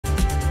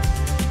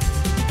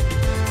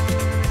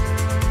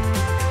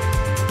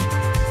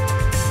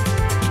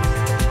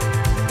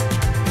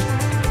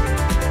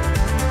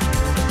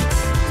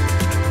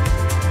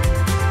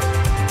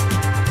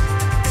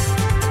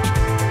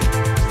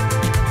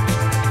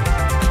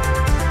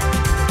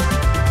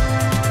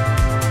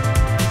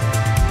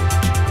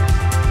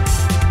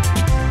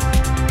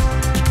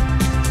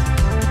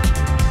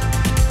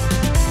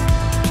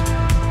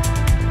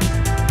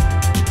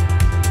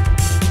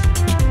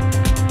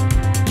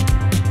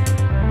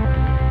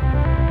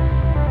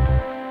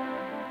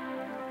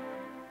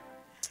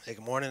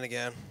Morning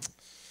again.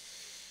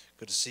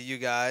 Good to see you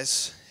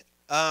guys.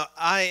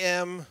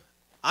 I'm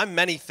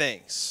many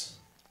things.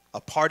 A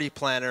party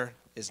planner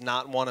is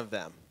not one of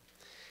them.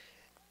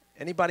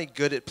 Anybody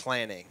good at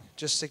planning?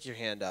 Just stick your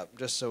hand up,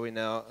 just so we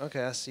know.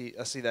 Okay, I see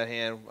that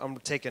hand. I'm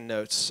taking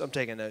notes.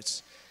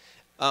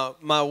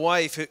 My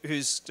wife,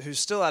 who's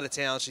still out of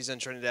town, she's in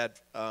Trinidad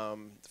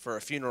for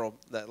a funeral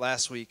that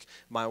last week.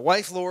 My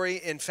wife, Lori,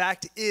 in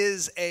fact,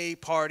 is a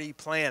party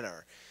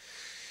planner.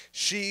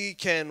 She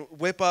can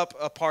whip up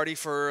a party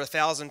for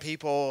 1,000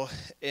 people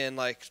in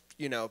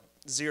 0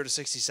 to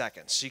 60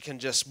 seconds.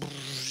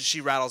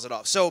 She rattles it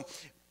off. So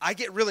I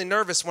get really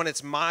nervous when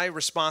it's my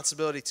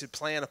responsibility to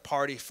plan a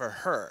party for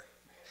her.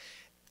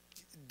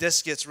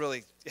 This gets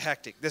really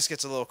hectic. This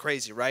gets a little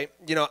crazy, right?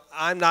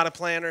 I'm not a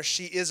planner.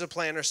 She is a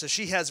planner, so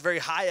she has very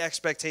high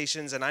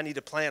expectations, and I need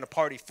to plan a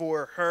party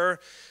for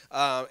her.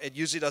 It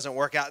usually doesn't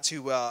work out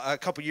too well. A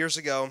couple years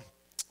ago,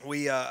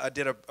 we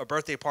did a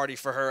birthday party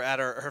for her at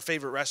her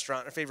favorite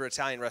restaurant, her favorite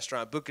Italian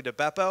restaurant, Buca di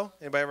Beppo.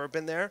 Anybody ever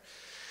been there?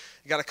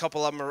 You got a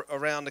couple of them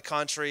around the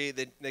country.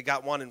 They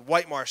got one in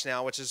White Marsh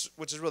now, which is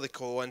really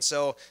cool. And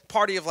so,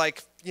 party of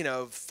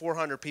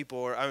 400 people,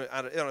 or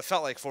I don't know, it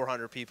felt like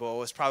 400 people. It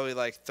was probably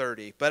like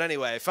 30, but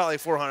anyway, it felt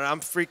like 400.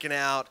 I'm freaking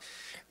out.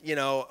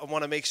 I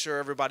want to make sure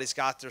everybody's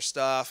got their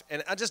stuff,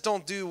 and I just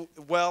don't do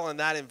well in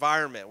that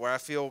environment where I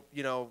feel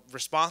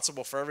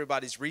responsible for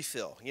everybody's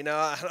refill. I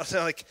don't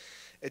know,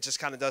 it just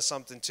kind of does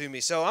something to me.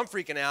 So I'm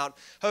freaking out,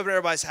 hoping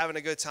everybody's having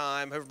a good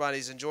time,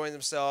 everybody's enjoying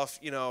themselves,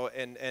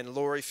 and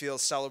Lori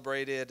feels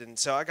celebrated. And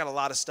so I got a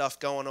lot of stuff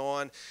going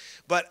on.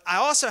 But I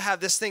also have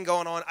this thing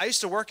going on. I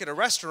used to work at a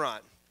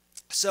restaurant.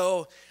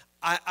 So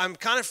I'm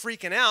kind of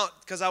freaking out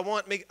because I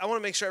want to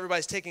make sure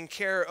everybody's taking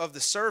care of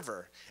the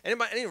server.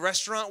 Any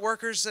restaurant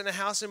workers in the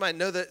house, anybody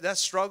know that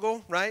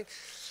struggle, right?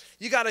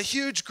 You got a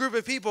huge group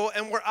of people,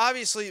 and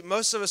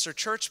most of us are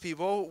church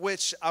people,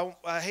 which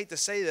I hate to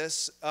say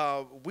this,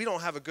 we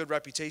don't have a good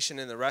reputation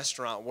in the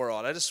restaurant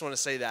world. I just want to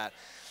say that.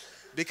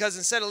 Because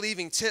instead of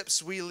leaving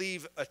tips, we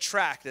leave a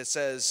tract that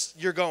says,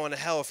 "You're going to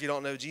hell if you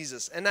don't know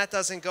Jesus." And that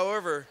doesn't go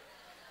over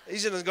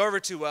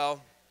too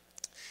well.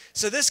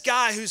 So this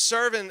guy who's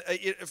serving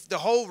the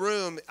whole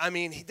room,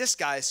 this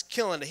guy's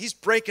killing it. He's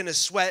breaking his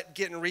sweat,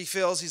 getting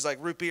refills. He's like,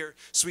 root beer,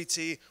 sweet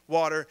tea,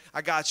 water,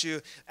 I got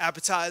you,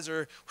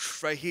 appetizer,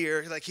 right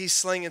here. He's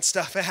slinging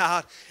stuff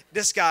out.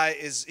 This guy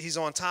he's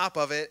on top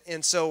of it.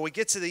 And so we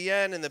get to the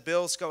end and the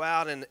bills go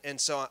out.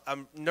 And so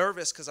I'm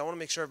nervous because I want to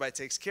make sure everybody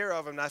takes care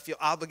of him. And I feel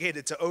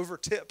obligated to over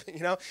tip,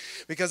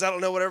 because I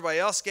don't know what everybody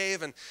else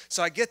gave. And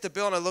so I get the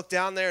bill and I look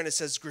down there and it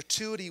says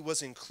gratuity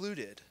was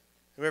included.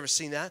 Have you ever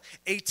seen that?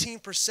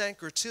 18%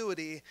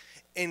 gratuity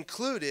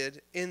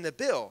included in the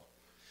bill.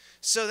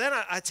 So then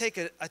I take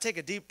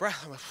a deep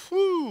breath. I'm like,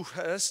 whew,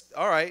 that's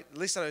all right. At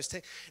least I was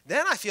taking.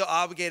 Then I feel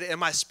obligated.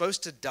 Am I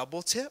supposed to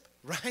double tip,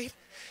 right?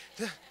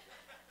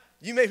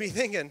 You may be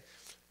thinking,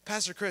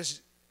 Pastor Chris,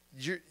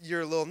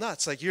 you're a little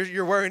nuts.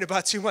 You're worrying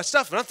about too much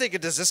stuff. And I'm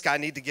thinking, does this guy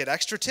need to get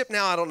extra tip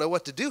now? I don't know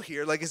what to do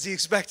here. Is he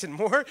expecting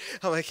more?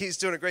 I'm like, he's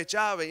doing a great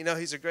job. But,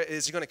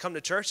 is he going to come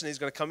to church and he's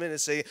going to come in and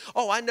say,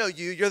 "Oh, I know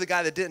you. You're the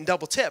guy that didn't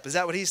double tip." Is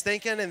that what he's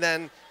thinking? And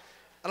then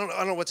I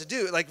don't know what to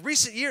do.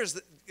 Recent years,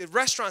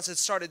 restaurants had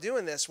started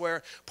doing this,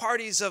 where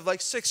parties of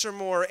 6 or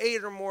more,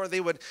 8 or more,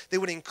 they would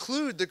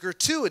include the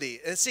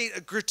gratuity. And see,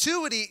 a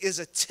gratuity is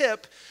a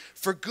tip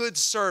for good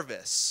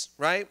service,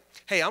 right?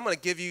 Hey, I'm going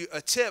to give you a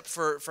tip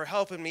for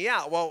helping me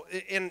out. Well,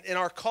 in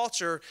our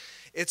culture,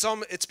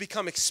 it's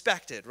become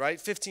expected, right?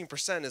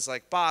 15% is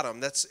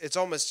bottom. It's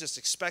almost just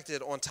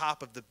expected on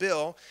top of the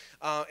bill.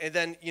 And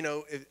then,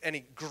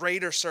 any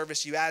greater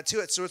service you add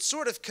to it. So it's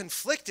sort of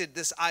conflicted,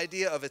 this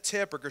idea of a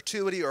tip or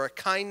gratuity or a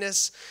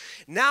kindness.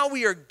 Now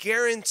we are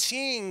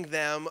guaranteeing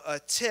them a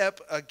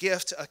tip, a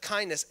gift, a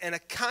kindness. And a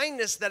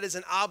kindness that is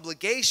an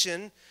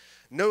obligation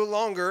no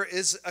longer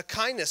is a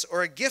kindness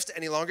or a gift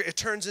any longer. It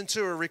turns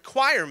into a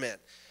requirement.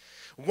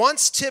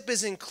 Once tip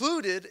is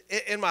included,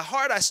 in my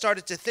heart I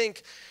started to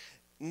think,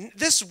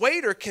 this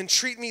waiter can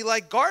treat me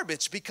like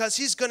garbage because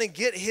he's going to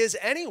get his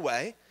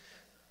anyway.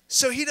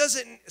 So I'm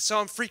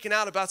freaking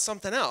out about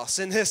something else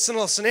in this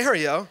little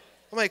scenario.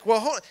 I'm like, well,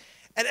 hold on.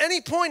 At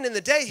any point in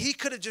the day, he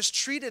could have just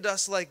treated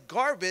us like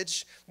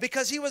garbage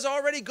because he was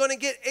already going to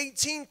get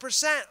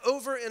 18%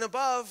 over and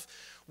above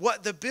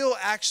what the bill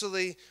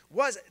actually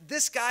was.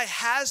 This guy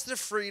has the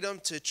freedom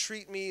to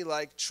treat me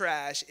like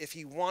trash if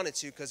he wanted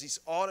to, because he's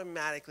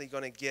automatically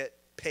going to get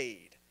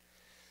paid.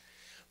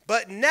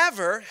 But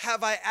never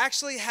have I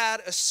actually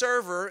had a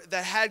server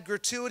that had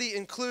gratuity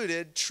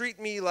included treat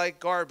me like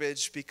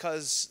garbage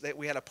because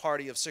we had a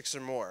party of 6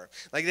 or more.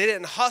 They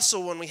didn't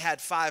hustle when we had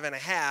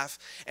 5.5,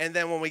 and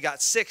then when we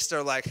got 6,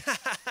 they're like,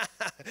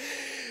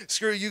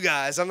 screw you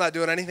guys, I'm not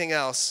doing anything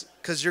else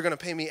because you're going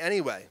to pay me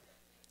anyway.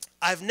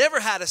 I've never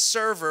had a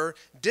server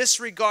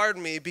disregard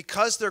me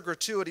because their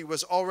gratuity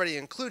was already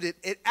included.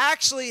 It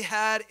actually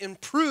had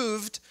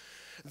improved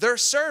their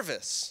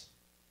service.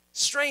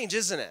 Strange,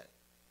 isn't it?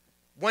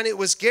 When it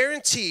was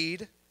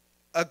guaranteed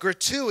a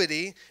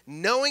gratuity,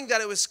 knowing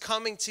that it was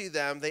coming to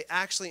them, they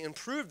actually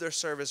improved their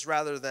service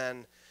rather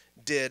than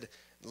did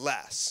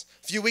less.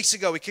 A few weeks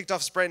ago, we kicked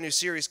off this brand new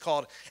series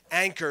called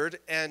Anchored,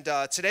 and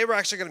today we're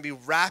actually going to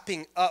be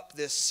wrapping up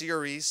this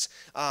series,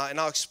 and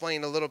I'll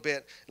explain a little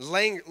bit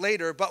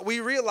later. But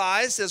we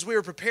realized as we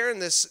were preparing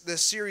this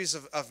series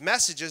of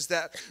messages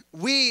that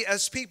we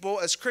as people,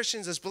 as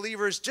Christians, as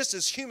believers, just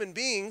as human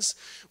beings,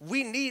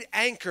 we need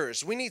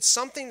anchors. We need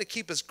something to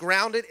keep us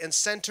grounded and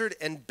centered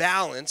and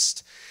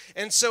balanced.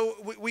 And so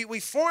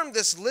we formed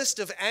this list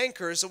of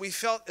anchors that we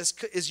felt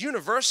is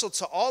universal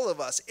to all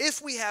of us.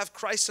 If we have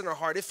Christ in our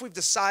heart, if we've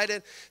decided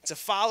to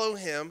follow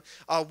him,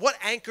 what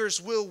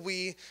anchors will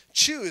we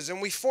choose?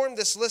 And we formed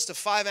this list of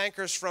 5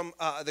 anchors from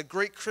the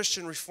great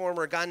Christian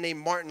reformer, a guy named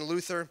Martin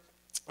Luther.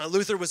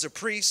 Luther was a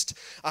priest.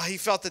 He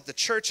felt that the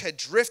church had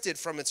drifted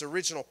from its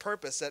original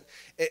purpose, that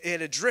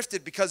it had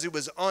drifted because it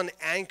was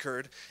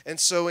unanchored. And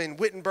so in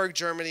Wittenberg,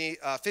 Germany,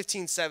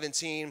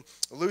 1517,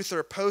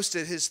 Luther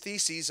posted his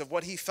theses of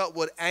what he felt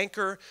would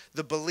anchor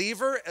the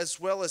believer as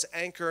well as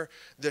anchor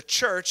the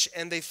church.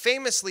 And they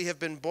famously have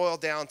been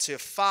boiled down to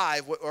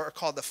 5, what are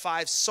called the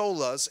 5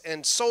 solas.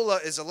 And sola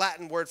is a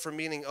Latin word for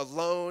meaning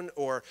alone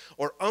or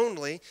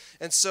only.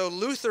 And so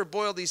Luther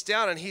boiled these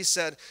down and he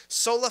said,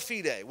 sola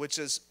fide, which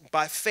is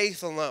by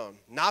faith alone,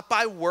 not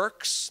by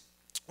works.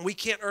 We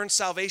can't earn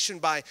salvation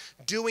by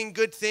doing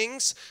good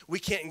things. We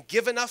can't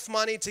give enough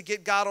money to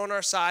get God on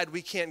our side.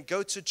 We can't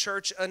go to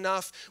church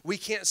enough. We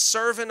can't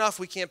serve enough.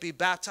 We can't be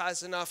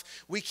baptized enough.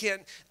 We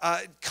can't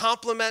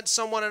compliment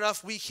someone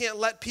enough. We can't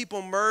let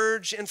people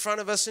merge in front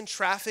of us in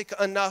traffic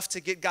enough to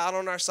get God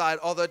on our side,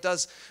 although it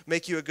does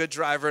make you a good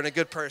driver and a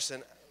good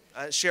person.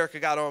 Sherika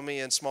got on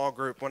me in small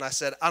group when I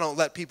said, I don't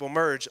let people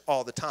merge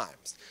all the time.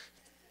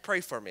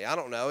 Pray for me. I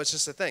don't know. It's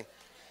just a thing.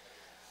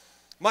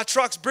 My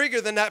truck's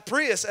bigger than that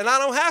Prius, and I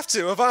don't have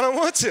to if I don't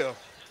want to. All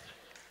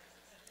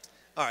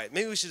right,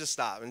 maybe we should just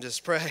stop and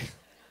just pray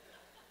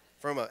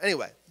for a moment.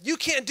 Anyway, you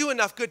can't do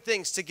enough good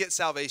things to get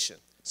salvation.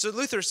 So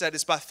Luther said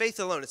it's by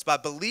faith alone. It's by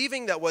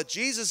believing that what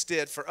Jesus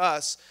did for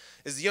us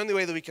is the only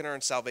way that we can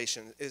earn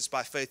salvation is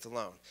by faith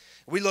alone.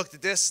 We looked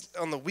at this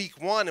on the week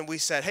 1, and we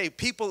said, hey,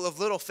 people of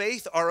little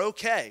faith are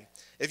okay.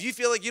 If you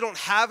feel like you don't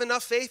have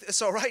enough faith,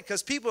 it's all right,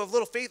 because people of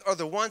little faith are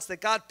the ones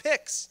that God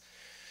picks.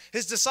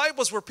 His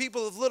disciples were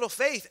people of little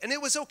faith, and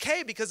it was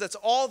okay because that's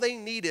all they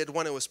needed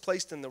when it was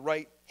placed in the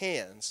right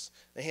hands,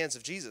 the hands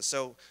of Jesus.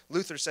 So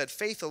Luther said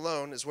faith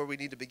alone is where we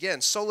need to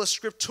begin. Sola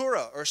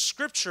scriptura, or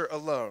scripture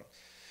alone.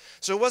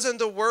 So it wasn't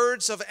the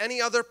words of any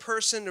other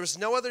person. There was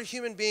no other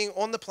human being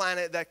on the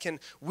planet that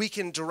we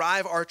can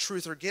derive our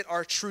truth or get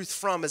our truth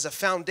from as a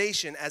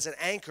foundation, as an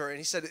anchor. And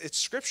he said it's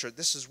scripture.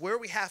 This is where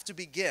we have to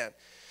begin.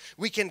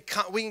 We can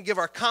give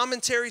our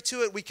commentary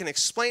to it. We can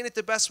explain it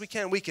the best we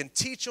can. We can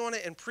teach on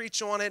it and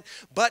preach on it,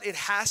 but it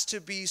has to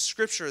be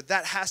scripture.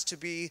 That has to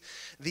be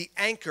the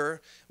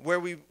anchor where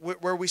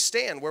we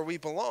stand, where we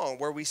belong,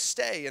 where we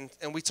stay.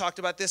 And we talked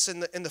about this in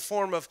the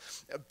form of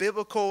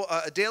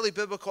a daily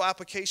biblical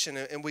application,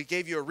 and we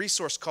gave you a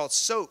resource called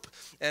SOAP.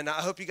 And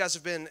I hope you guys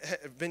have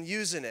been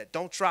using it.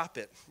 Don't drop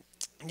it.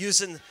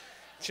 Using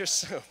your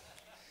SOAP.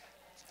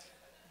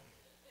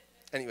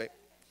 Anyway,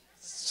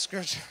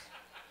 scripture.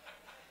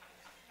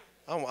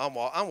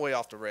 I'm way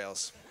off the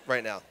rails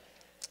right now.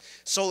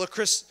 Sola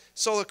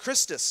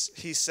Christus,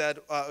 he said,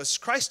 is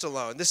Christ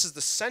alone. This is the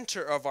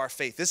center of our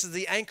faith. This is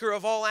the anchor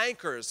of all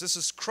anchors. This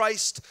is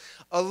Christ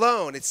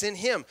alone. It's in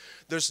him.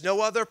 There's no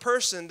other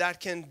person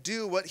that can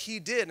do what he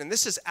did. And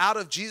this is out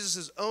of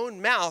Jesus'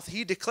 own mouth.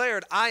 He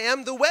declared, I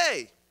am the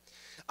way.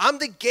 I'm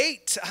the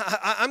gate.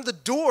 I'm the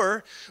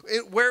door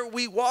where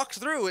we walk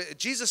through.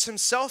 Jesus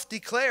himself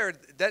declared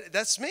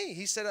that's me.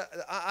 He said,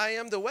 I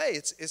am the way.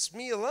 It's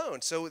me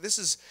alone. So this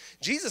is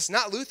Jesus,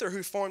 not Luther,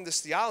 who formed this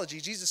theology.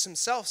 Jesus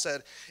himself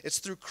said it's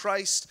through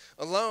Christ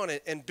alone.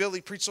 And Billy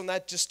preached on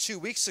that just 2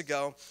 weeks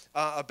ago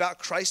about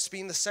Christ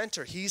being the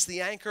center. He's the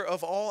anchor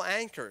of all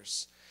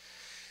anchors.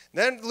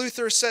 Then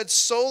Luther said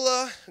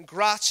sola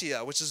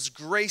gratia, which is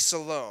grace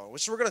alone,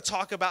 which we're going to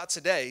talk about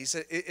today. He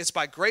said it's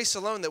by grace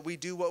alone that we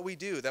do what we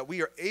do, that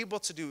we are able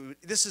to do.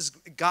 This is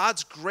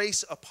God's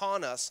grace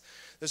upon us.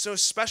 There's no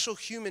special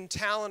human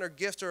talent or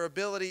gift or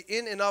ability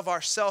in and of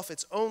ourselves.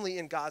 It's only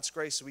in God's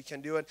grace that we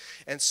can do it.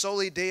 And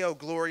soli Deo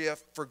gloria,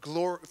 for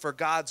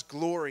God's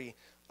glory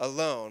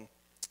alone.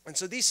 And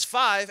so these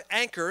 5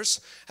 anchors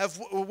have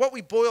what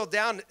we boiled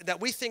down that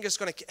we think is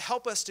going to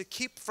help us to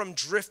keep from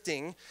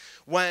drifting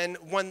when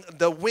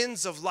the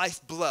winds of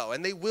life blow,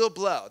 and they will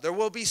blow. There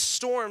will be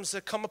storms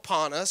that come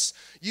upon us.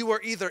 You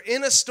are either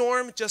in a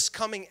storm, just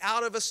coming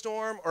out of a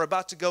storm, or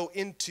about to go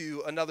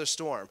into another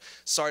storm.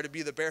 Sorry to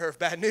be the bearer of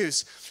bad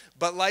news,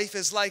 but life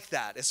is like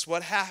that. It's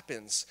what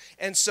happens.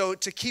 And so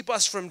to keep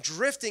us from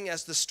drifting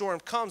as the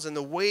storm comes and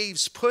the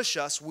waves push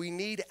us, we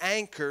need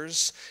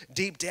anchors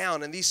deep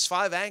down. And these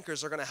 5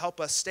 anchors are going to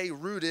help us stay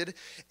rooted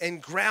and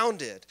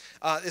grounded.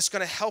 It's going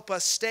to help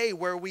us stay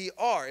where we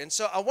are. And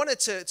so I wanted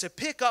to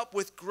pick up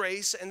with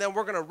grace, and then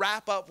we're going to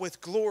wrap up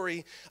with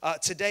glory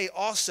today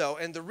also.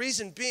 And the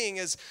reason being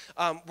is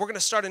we're going to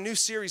start a new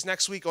series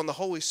next week on the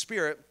Holy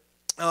Spirit.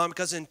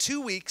 because in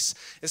 2 weeks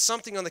is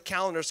something on the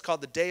calendar. It's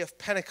called the Day of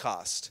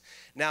Pentecost.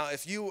 Now,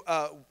 if you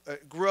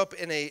grew up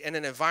in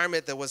an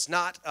environment that was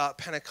not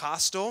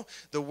Pentecostal,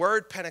 the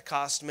word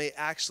Pentecost may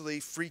actually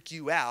freak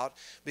you out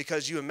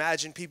because you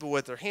imagine people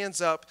with their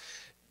hands up,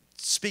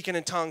 speaking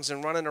in tongues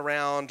and running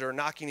around or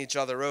knocking each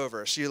other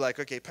over. So you're like,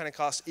 okay,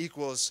 Pentecost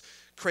equals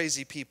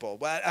crazy people.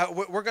 But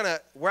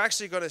we're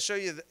actually going to show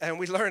you, and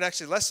we learned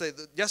actually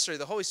yesterday,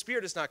 the Holy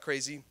Spirit is not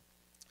crazy.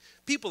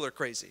 People are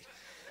crazy.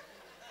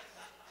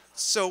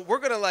 So we're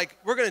gonna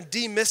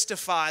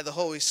demystify the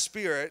Holy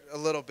Spirit a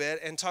little bit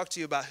and talk to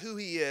you about who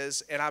He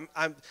is. And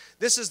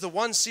this is the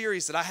one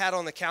series that I had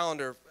on the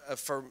calendar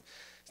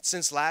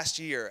since last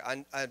year.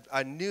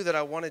 I knew that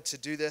I wanted to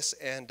do this,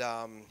 and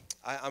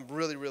I'm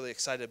really, really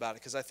excited about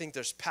it because I think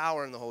there's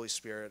power in the Holy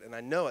Spirit, and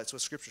I know it's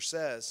what Scripture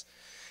says.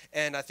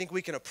 And I think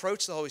we can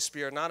approach the Holy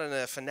Spirit not in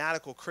a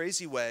fanatical,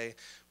 crazy way,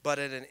 but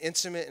in an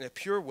intimate and a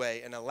pure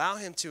way, and allow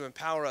Him to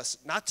empower us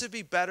not to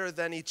be better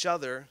than each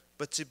other,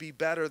 but to be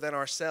better than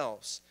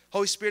ourselves.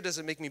 Holy Spirit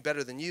doesn't make me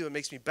better than you. It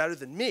makes me better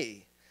than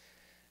me.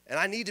 And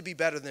I need to be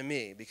better than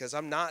me because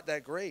I'm not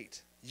that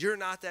great. You're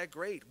not that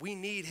great. We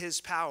need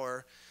His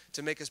power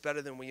to make us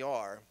better than we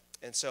are.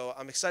 And so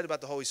I'm excited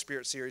about the Holy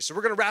Spirit series. So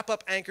we're going to wrap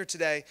up Anchor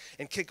today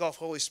and kick off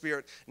Holy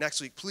Spirit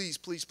next week. Please,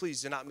 please,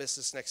 please do not miss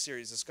this next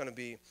series. It's going to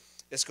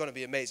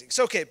be amazing.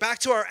 So, okay, back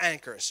to our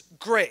anchors.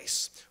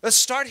 Grace. Let's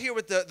start here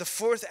with the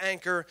fourth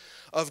anchor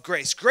of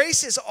grace.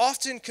 Grace is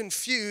often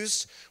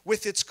confused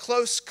with its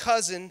close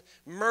cousin,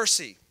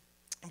 mercy.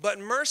 But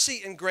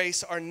mercy and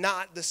grace are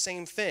not the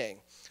same thing.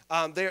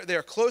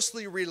 They're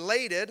closely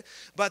related,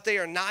 but they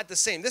are not the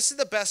same. This is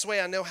the best way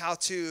I know how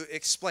to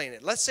explain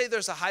it. Let's say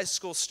there's a high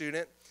school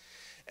student.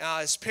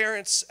 His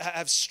parents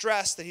have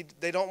stressed that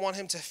they don't want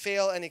him to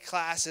fail any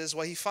classes.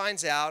 Well, he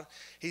finds out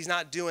he's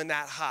not doing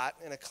that hot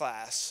in a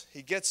class.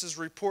 He gets his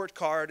report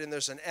card, and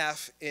there's an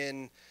F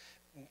in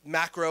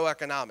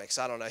macroeconomics.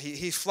 I don't know.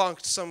 He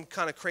flunked some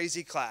kind of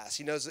crazy class.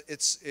 He knows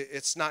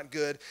it's not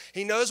good.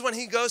 He knows when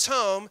he goes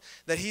home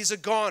that he's a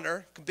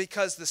goner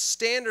because the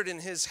standard in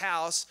his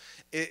house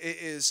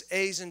is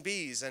A's and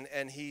B's,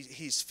 and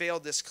he's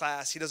failed this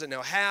class. He doesn't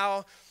know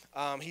how.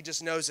 He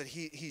just knows that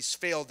he's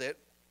failed it.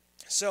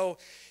 So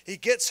he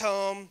gets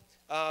home,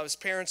 his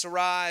parents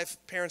arrive,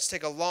 parents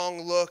take a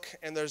long look,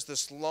 and there's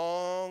this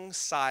long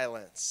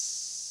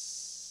silence.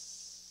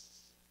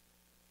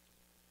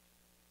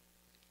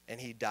 And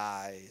he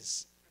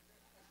dies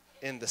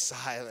in the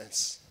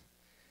silence.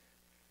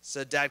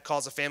 So dad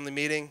calls a family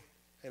meeting.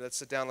 Hey, let's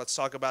sit down, let's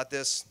talk about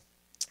this.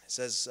 He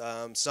says,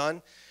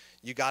 son,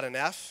 you got an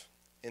F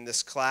in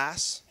this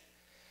class.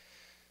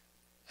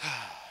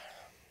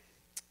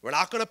 We're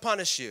not going to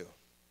punish you.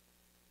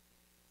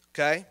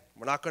 Okay?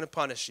 We're not going to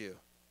punish you.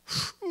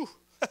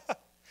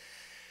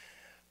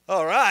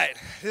 All right.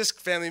 This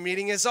family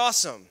meeting is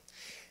awesome.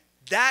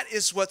 That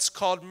is what's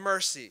called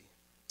mercy.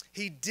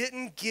 He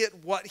didn't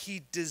get what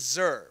he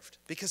deserved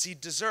because he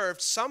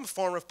deserved some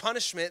form of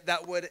punishment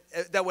that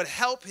would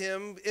help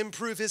him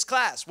improve his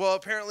class. Well,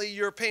 apparently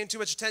you're paying too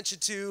much attention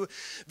to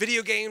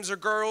video games or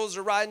girls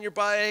or riding your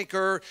bike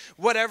or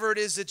whatever it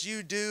is that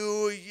you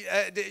do.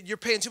 You're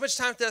paying too much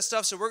time to that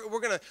stuff, so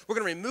we're gonna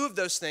remove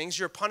those things.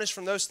 You're punished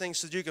from those things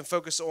so that you can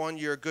focus on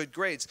your good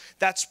grades.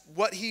 That's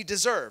what he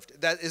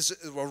deserved. That is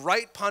a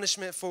right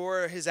punishment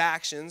for his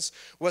actions,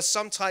 was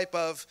some type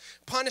of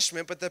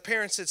punishment, but the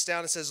parent sits down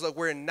and says, look,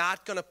 we're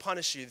not going to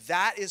punish you.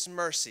 That is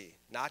mercy,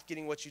 not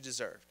getting what you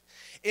deserved.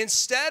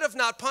 Instead of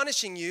not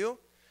punishing you,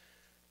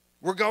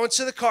 we're going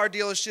to the car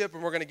dealership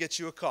and we're going to get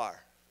you a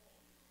car.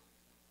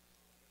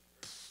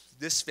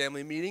 This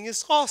family meeting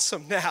is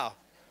awesome now.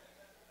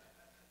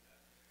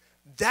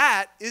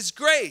 That is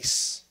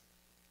grace.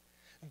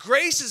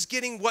 Grace is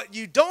getting what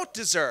you don't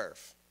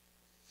deserve.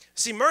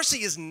 See,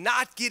 mercy is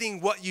not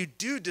getting what you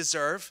do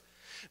deserve.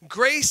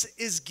 Grace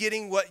is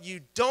getting what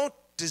you don't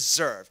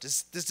deserve.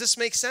 Does this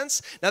make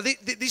sense? Now,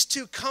 these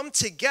two come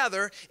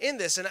together in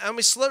this, and let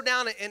me slow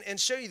down and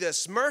show you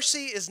this.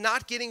 Mercy is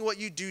not getting what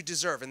you do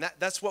deserve, and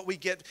that's what we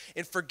get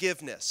in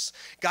forgiveness.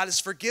 God has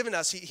forgiven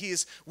us.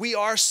 We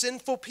are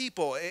sinful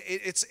people.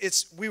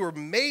 We were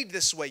made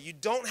this way. You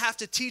don't have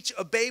to teach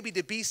a baby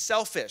to be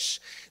selfish.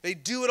 They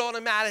do it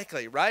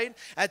automatically, right?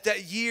 At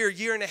that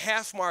year and a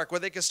half mark where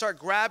they can start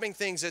grabbing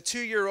things, a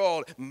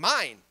 2-year-old,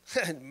 mine,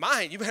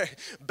 you better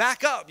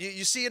back up.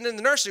 You see it in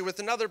the nursery with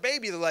another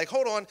baby. They're like,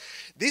 hold on,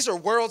 these are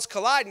worlds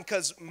colliding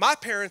because my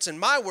parents in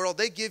my world,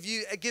 they give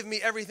me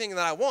everything that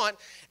I want,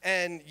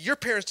 and your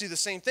parents do the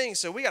same thing.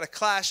 So we got a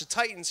clash of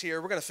titans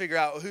here. We're going to figure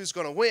out who's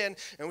going to win,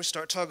 and we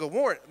start tug of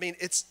war. I mean,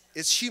 it's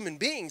human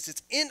beings.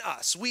 It's in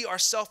us. We are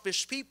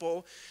selfish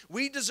people.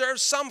 We deserve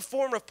some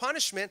form of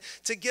punishment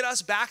to get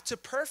us back to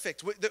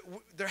perfect.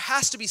 There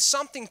has to be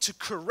something to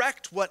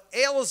correct what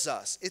ails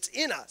us. It's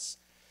in us.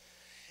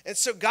 And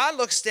so God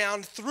looks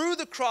down through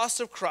the cross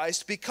of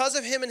Christ. Because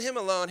of him and him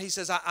alone, he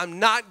says, I'm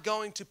not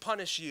going to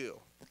punish you.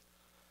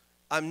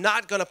 I'm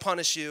not going to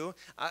punish you.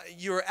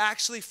 You're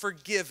actually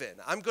forgiven.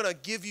 I'm going to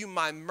give you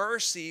my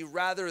mercy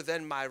rather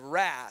than my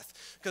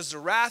wrath, because the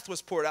wrath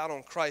was poured out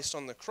on Christ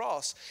on the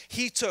cross.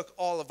 He took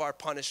all of our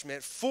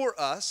punishment for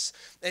us,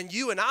 and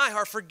you and I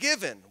are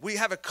forgiven. We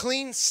have a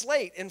clean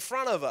slate in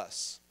front of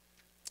us.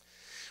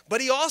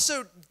 But he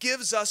also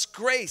gives us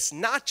grace,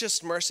 not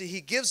just mercy.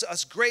 He gives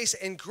us grace,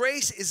 and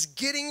grace is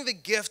getting the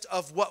gift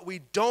of what we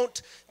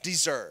don't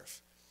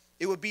deserve.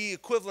 It would be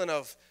equivalent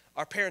of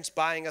our parents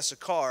buying us a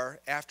car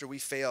after we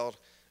failed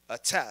a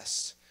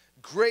test.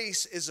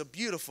 Grace is a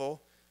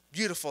beautiful,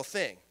 beautiful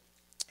thing.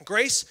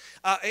 Grace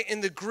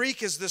in the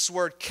Greek is this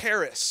word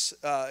charis.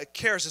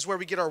 Charis is where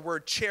we get our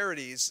word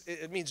charities.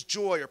 It means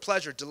joy or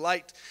pleasure,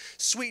 delight,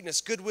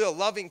 sweetness, goodwill,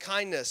 loving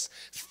kindness,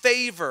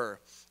 favor,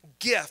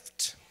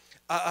 gift.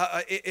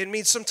 It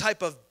means some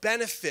type of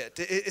benefit.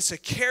 It's a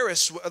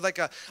charis, like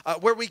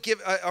where we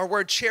give our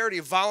word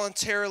charity,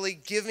 voluntarily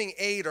giving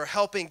aid or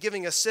helping,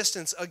 giving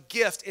assistance, a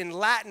gift. In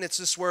Latin, it's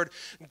this word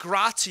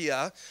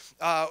gratia,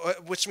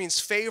 which means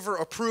favor,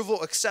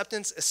 approval,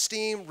 acceptance,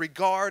 esteem,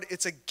 regard.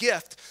 It's a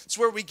gift. It's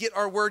where we get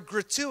our word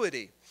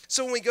gratuity.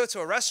 So when we go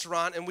to a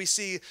restaurant and we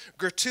see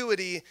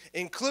gratuity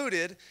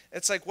included,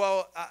 it's like,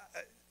 well,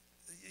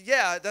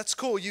 yeah, that's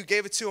cool. You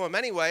gave it to him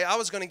anyway. I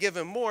was going to give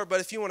him more, but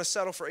if you want to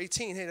settle for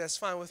 18, hey, that's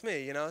fine with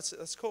me. You know,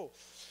 that's cool.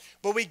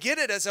 But we get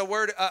it as a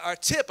word, a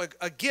tip,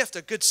 a gift,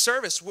 a good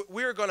service.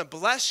 We are going to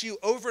bless you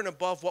over and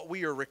above what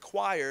we are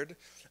required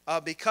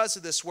because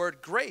of this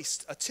word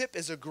grace. A tip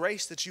is a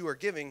grace that you are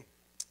giving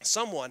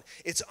someone.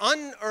 It's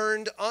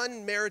unearned,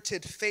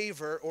 unmerited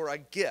favor or a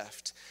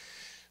gift.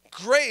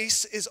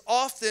 Grace is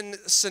often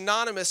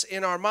synonymous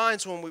in our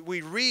minds when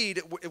we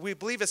read, we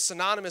believe it's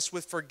synonymous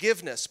with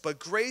forgiveness, but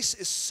grace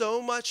is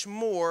so much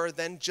more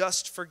than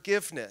just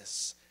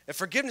forgiveness. And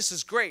forgiveness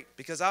is great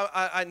because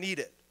I need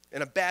it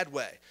in a bad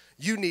way.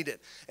 You need it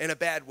in a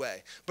bad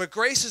way. But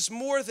grace is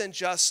more than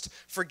just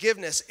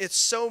forgiveness. It's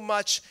so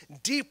much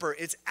deeper.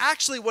 It's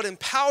actually what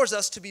empowers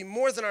us to be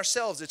more than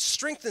ourselves. It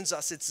strengthens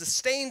us. It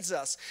sustains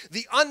us.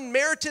 The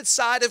unmerited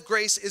side of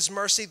grace is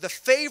mercy. The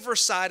favor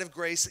side of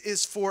grace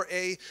is for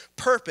a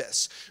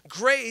purpose.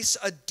 Grace,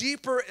 a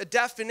deeper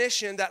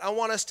definition that I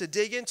want us to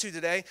dig into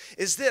today,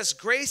 is this.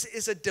 Grace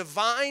is a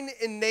divine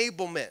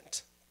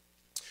enablement.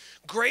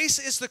 Grace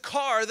is the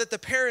car that the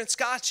parents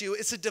got you.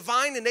 It's a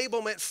divine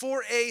enablement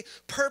for a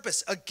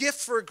purpose, a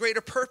gift for a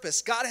greater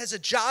purpose. God has a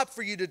job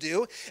for you to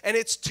do, and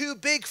it's too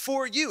big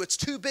for you. It's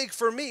too big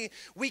for me.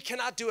 We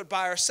cannot do it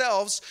by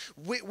ourselves.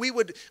 We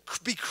would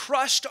be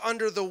crushed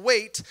under the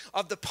weight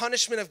of the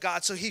punishment of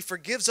God, so he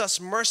forgives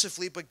us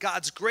mercifully, but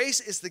God's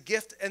grace is the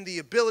gift and the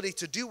ability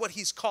to do what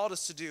he's called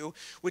us to do,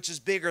 which is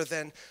bigger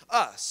than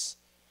us.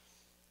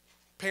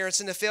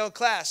 Parents in the failed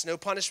class, no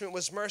punishment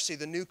was mercy.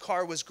 The new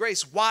car was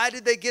grace. Why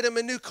did they get him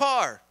a new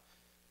car?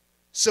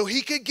 So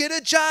he could get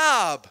a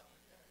job.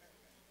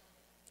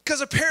 Because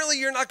apparently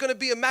you're not going to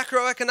be a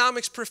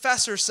macroeconomics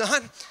professor,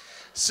 son.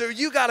 So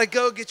you got to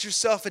go get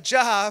yourself a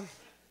job.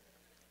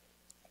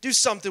 Do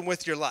something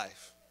with your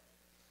life.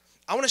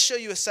 I want to show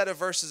you a set of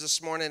verses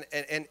this morning,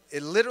 and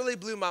it literally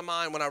blew my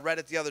mind when I read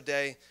it the other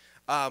day.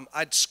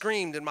 I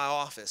screamed in my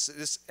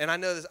office, and I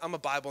know that I'm a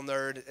Bible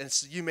nerd, and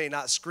so you may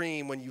not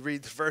scream when you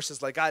read the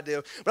verses like I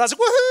do, but I was like,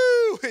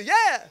 woohoo,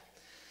 yeah.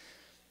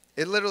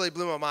 It literally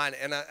blew my mind,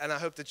 and I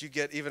hope that you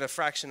get even a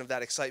fraction of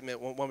that excitement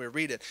when we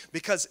read it,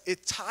 because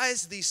it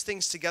ties these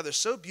things together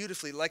so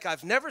beautifully like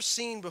I've never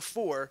seen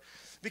before.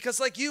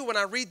 Because like you, when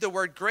I read the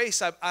word grace,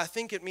 I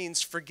think it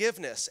means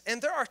forgiveness.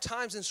 And there are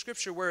times in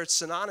Scripture where it's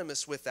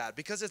synonymous with that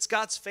because it's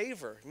God's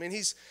favor. I mean,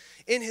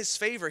 in his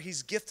favor,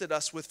 he's gifted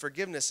us with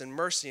forgiveness and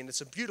mercy, and it's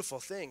a beautiful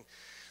thing.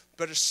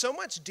 But it's so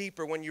much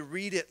deeper when you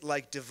read it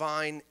like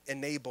divine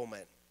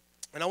enablement.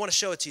 And I want to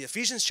show it to you.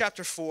 Ephesians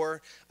chapter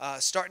 4,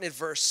 starting at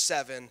verse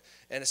 7.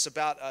 And it's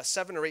about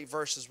 7 or 8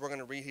 verses we're going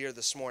to read here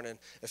this morning.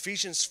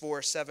 Ephesians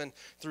 4, 7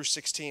 through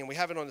 16. We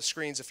have it on the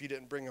screens if you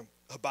didn't bring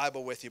a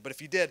Bible with you. But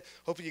if you did,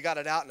 hopefully you got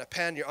it out in a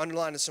pen. You're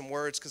underlining some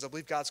words because I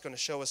believe God's going to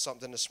show us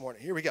something this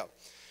morning. Here we go.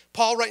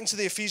 Paul writing to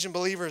the Ephesian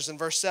believers in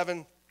verse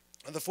 7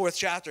 of the 4th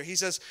chapter, he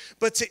says,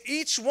 but to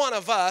each one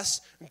of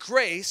us,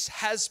 grace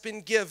has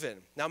been given.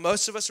 Now,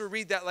 most of us will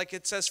read that like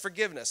it says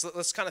forgiveness.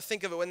 Let's kind of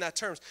think of it in that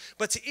terms.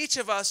 But to each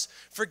of us,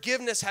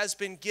 forgiveness has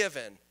been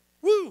given.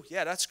 Woo,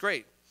 yeah, that's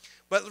great.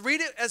 But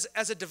read it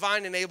as a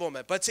divine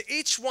enablement. But to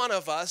each one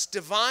of us,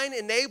 divine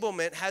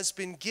enablement has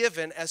been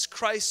given as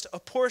Christ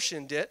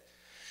apportioned it.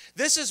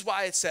 This is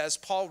why it says,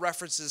 Paul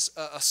references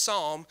a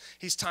psalm.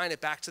 He's tying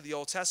it back to the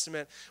Old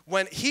Testament.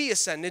 When he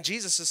ascended,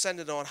 Jesus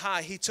ascended on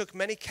high, he took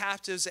many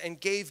captives and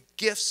gave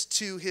gifts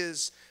to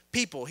his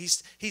people.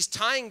 He's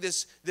tying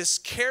this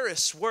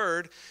charis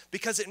word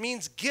because it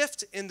means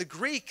gift in the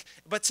Greek,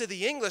 but to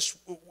the English,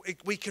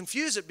 we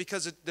confuse it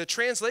because the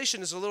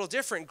translation is a little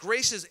different.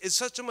 Grace is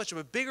such a much of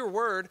a bigger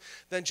word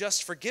than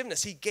just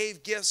forgiveness. He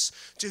gave gifts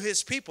to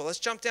his people. Let's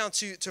jump down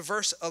to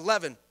verse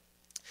 11.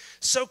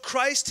 So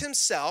Christ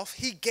himself,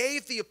 he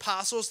gave the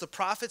apostles, the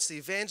prophets, the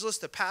evangelists,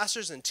 the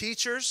pastors, and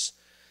teachers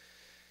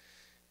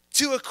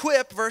To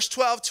equip, verse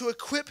 12, to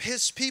equip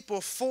his people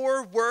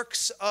for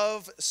works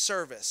of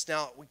service.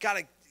 Now, we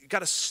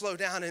gotta slow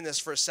down in this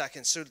for a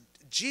second. So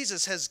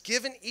Jesus has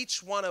given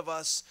each one of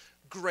us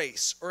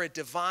grace or a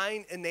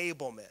divine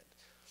enablement.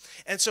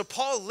 And so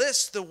Paul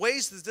lists the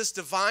ways that this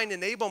divine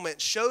enablement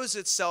shows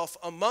itself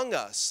among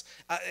us.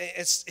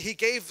 He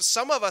gave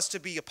some of us to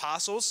be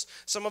apostles.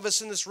 Some of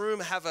us in this room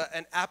have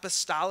an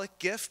apostolic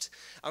gift.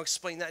 I'll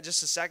explain that in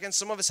just a second.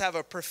 Some of us have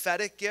a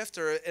prophetic gift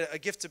or a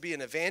gift to be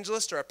an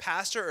evangelist or a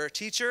pastor or a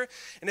teacher.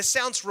 And it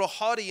sounds real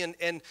haughty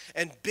and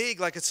big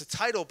like it's a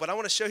title, but I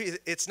want to show you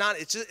it's not.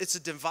 It's a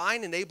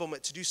divine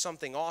enablement to do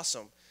something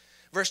awesome.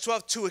 Verse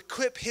 12, to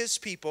equip his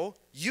people,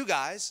 you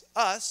guys,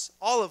 us,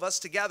 all of us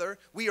together,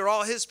 we are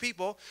all his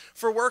people,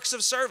 for works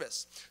of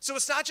service. So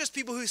it's not just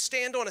people who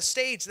stand on a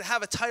stage that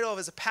have a title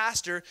as a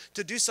pastor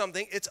to do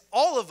something. It's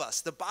all of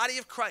us, the body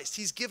of Christ.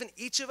 He's given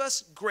each of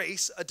us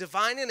grace, a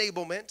divine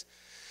enablement,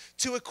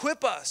 to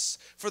equip us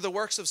for the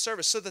works of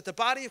service so that the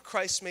body of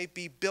Christ may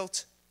be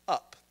built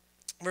up.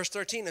 Verse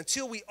 13,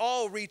 until we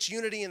all reach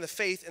unity in the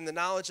faith and the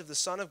knowledge of the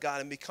Son of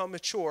God and become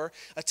mature,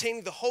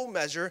 attaining the whole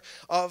measure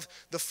of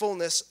the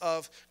fullness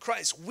of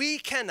Christ.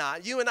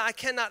 You and I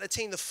cannot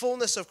attain the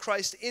fullness of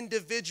Christ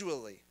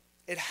individually.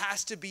 It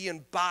has to be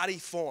in body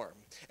form.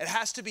 It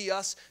has to be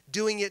us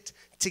doing it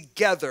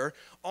together,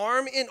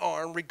 arm in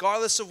arm,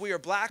 regardless if we are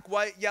black,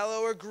 white,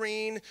 yellow, or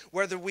green,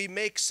 whether we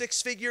make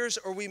six figures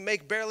or we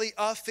make barely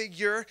a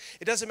figure.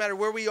 It doesn't matter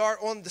where we are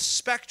on the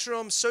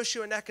spectrum,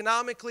 socio and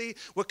economically,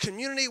 what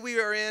community we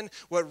are in,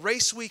 what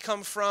race we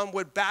come from,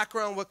 what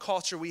background, what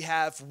culture we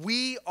have.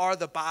 We are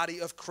the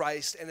body of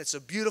Christ, and it's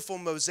a beautiful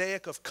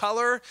mosaic of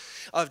color,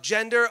 of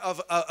gender,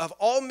 of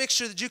all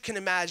mixture that you can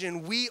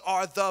imagine. We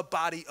are the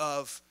body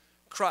of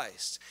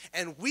Christ.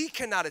 And we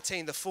cannot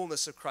attain the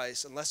fullness of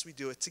Christ unless we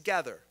do it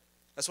together.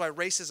 That's why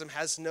racism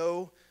has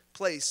no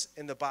place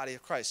in the body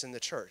of Christ, in the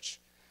church.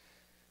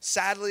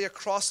 Sadly,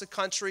 across the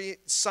country,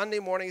 Sunday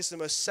morning is the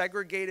most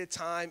segregated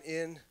time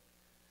in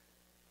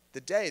the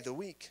day, the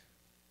week.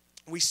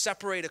 We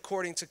separate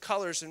according to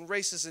colors and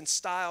races and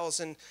styles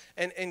and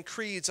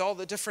creeds, all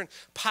the different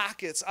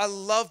pockets. I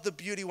love the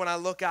beauty when I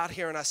look out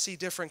here and I see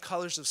different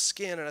colors of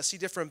skin and I see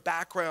different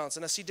backgrounds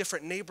and I see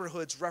different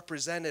neighborhoods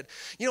represented.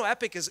 You know,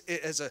 Epic has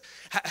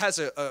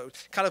a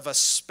kind of a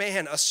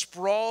span, a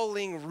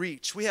sprawling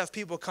reach. We have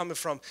people coming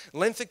from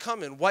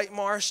Linthicum and White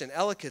Marsh and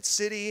Ellicott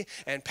City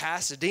and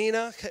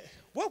Pasadena.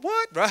 What,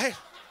 right?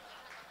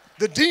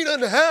 The Dean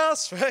in the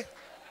house, right?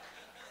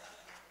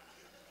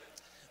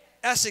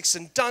 Essex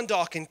and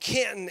Dundalk and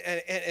Canton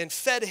and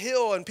Fed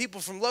Hill and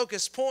people from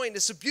Locust Point.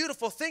 It's a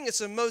beautiful thing.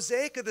 It's a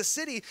mosaic of the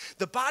city.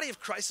 The body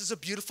of Christ is a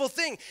beautiful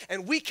thing.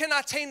 And we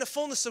cannot attain the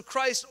fullness of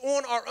Christ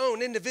on our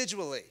own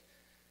individually.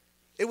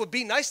 It would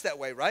be nice that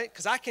way, right?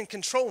 Because I can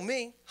control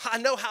me. I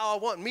know how I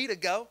want me to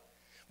go.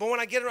 But when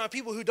I get around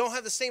people who don't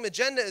have the same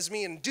agenda as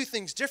me and do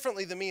things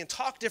differently than me and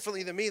talk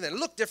differently than me and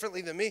look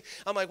differently than me,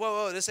 I'm like,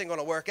 whoa, this ain't going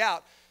to work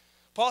out.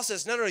 Paul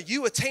says, no,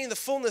 you attain the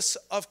fullness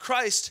of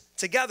Christ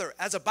together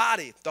as a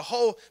body, the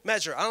whole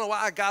measure. I don't know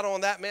why I got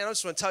on that, man. I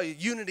just want to tell you,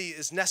 unity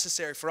is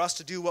necessary for us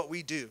to do what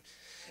we do.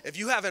 If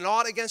you have an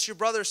ought against your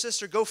brother or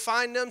sister, go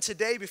find them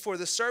today before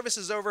the service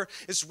is over.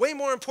 It's way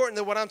more important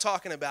than what I'm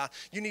talking about.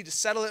 You need to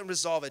settle it and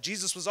resolve it.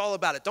 Jesus was all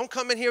about it. Don't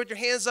come in here with your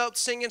hands up,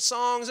 singing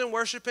songs and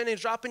worshiping and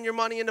dropping your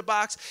money in the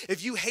box.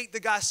 If you hate the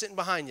guy sitting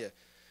behind you,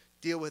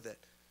 deal with it.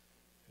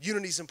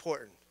 Unity is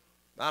important.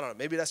 I don't know,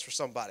 maybe that's for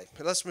somebody.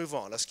 But let's move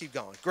on. Let's keep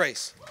going.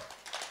 Grace.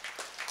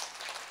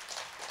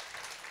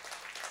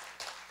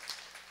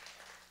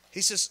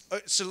 He says,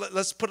 so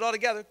let's put it all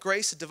together.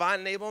 Grace, a divine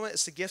enablement,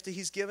 it's the gift that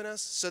he's given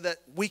us so that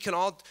we can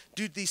all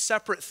do these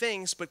separate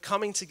things, but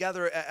coming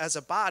together as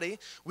a body,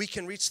 we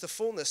can reach the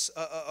fullness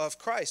of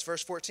Christ.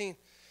 Verse 14.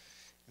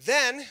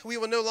 Then we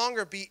will no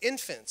longer be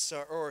infants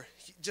or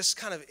just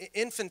kind of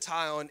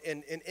infantile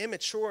and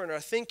immature in our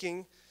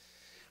thinking,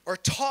 or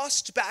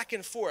tossed back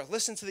and forth.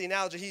 Listen to the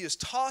analogy he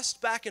used.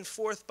 Tossed back and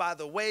forth by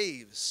the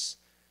waves.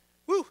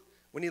 Woo!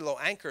 We need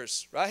little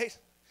anchors, right?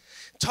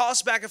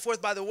 Tossed back and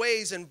forth by the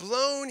waves and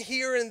blown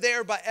here and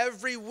there by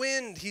every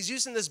wind. He's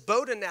using this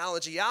boat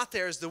analogy out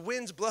there. As the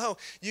winds blow,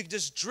 you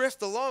just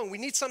drift along. We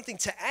need something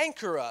to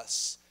anchor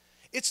us.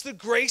 It's the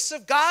grace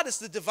of God. It's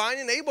the divine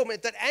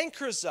enablement that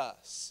anchors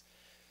us.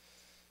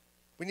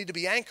 We need to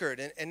be anchored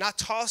and not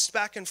tossed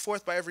back and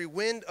forth by every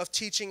wind of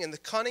teaching and the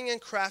cunning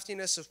and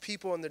craftiness of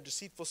people and their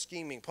deceitful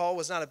scheming. Paul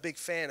was not a big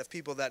fan of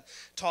people that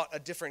taught a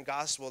different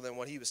gospel than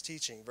what he was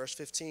teaching. Verse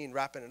 15,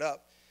 wrapping it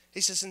up.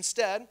 He says,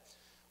 instead,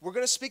 we're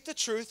going to speak the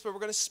truth, but we're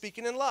going to speak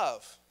it in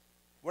love.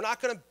 We're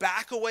not going to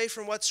back away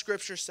from what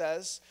Scripture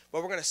says,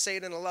 but we're going to say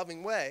it in a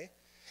loving way.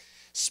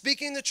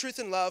 Speaking the truth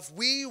in love,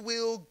 we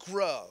will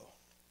grow.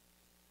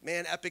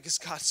 Man, Epic has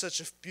got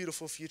such a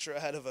beautiful future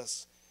ahead of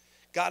us.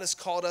 God has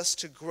called us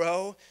to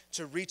grow,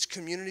 to reach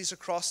communities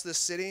across this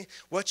city.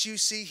 What you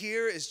see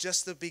here is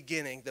just the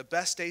beginning. The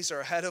best days are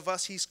ahead of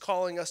us. He's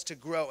calling us to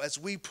grow. As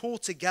we pull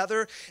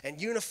together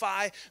and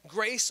unify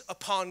grace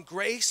upon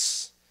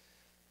grace,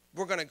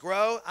 we're going to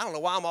grow. I don't know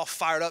why I'm all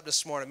fired up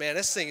this morning, man.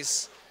 This thing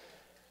is,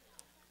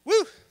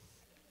 woo.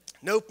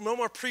 No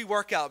more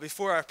pre-workout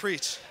before I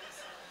preach.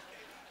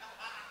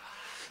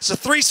 It's a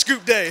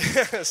 3-scoop day.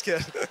 That's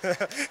good.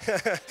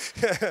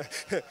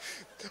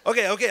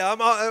 Okay,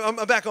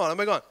 I'm back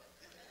on.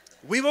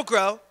 We will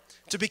grow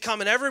to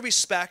become in every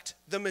respect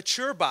the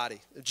mature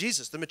body of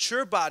Jesus, the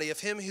mature body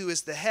of him who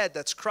is the head,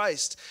 that's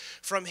Christ.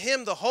 From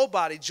him, the whole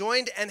body,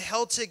 joined and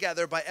held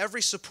together by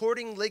every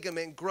supporting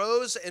ligament,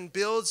 grows and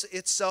builds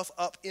itself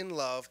up in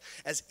love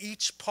as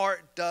each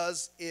part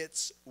does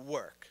its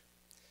work.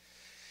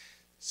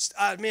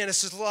 Man,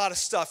 this is a lot of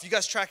stuff. You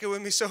guys tracking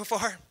with me so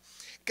far?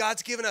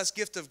 God's given us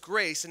gift of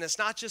grace, and it's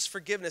not just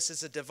forgiveness,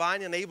 it's a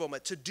divine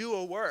enablement to do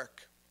a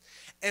work.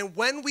 And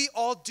when we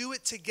all do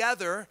it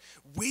together,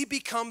 we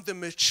become the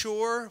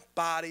mature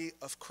body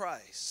of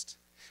Christ.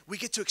 We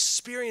get to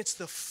experience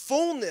the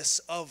fullness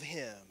of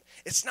him.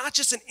 It's not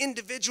just an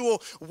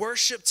individual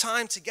worship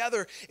time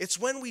together. It's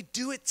when we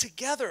do it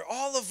together,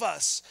 all of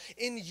us,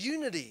 in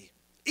unity.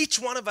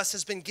 Each one of us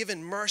has been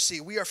given mercy.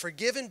 We are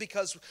forgiven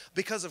because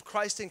of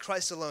Christ and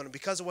Christ alone, and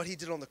because of what he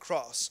did on the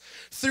cross.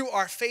 Through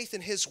our faith in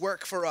his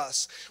work for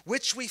us,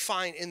 which we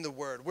find in the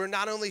word. We're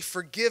not only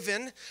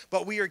forgiven,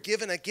 but we are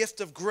given a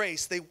gift of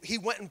grace. He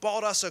went and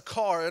bought us a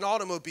car, an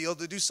automobile,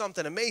 to do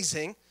something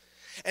amazing.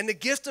 And the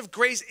gift of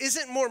grace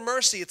isn't more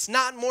mercy. It's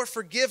not more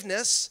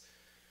forgiveness.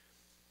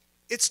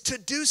 It's to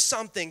do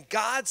something.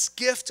 God's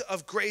gift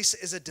of grace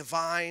is a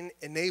divine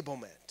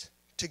enablement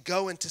to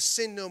go and to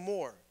sin no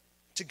more.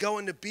 To go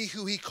and to be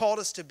who he called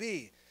us to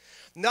be.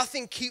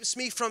 Nothing keeps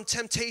me from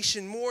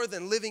temptation more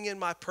than living in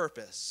my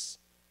purpose.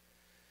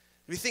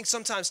 We think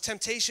sometimes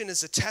temptation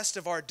is a test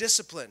of our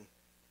discipline.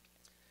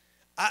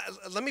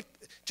 Let me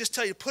just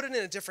tell you, put it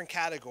in a different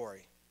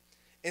category.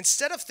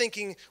 Instead of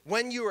thinking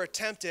when you are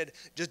tempted,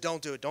 just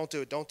don't do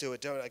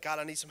it. God,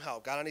 I need some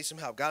help. God, I need some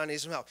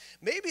help.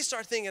 Maybe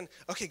start thinking,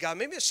 okay, God,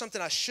 maybe there's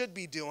something I should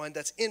be doing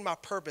that's in my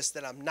purpose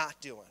that I'm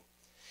not doing.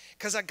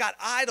 Because I got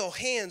idle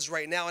hands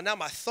right now, and now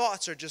my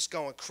thoughts are just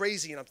going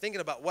crazy, and I'm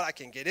thinking about what I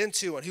can get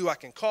into and who I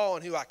can call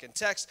and who I can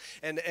text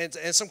and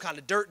some kind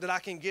of dirt that I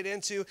can get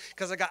into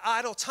because I got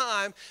idle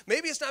time.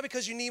 Maybe it's not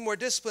because you need more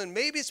discipline.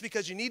 Maybe it's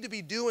because you need to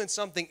be doing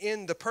something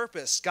in the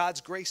purpose,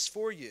 God's grace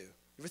for you.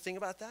 You ever think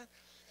about that?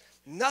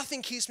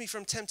 Nothing keeps me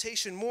from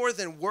temptation more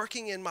than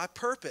working in my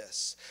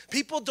purpose.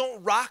 People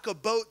don't rock a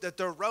boat that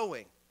they're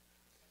rowing.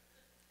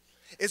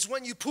 It's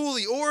when you pull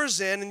the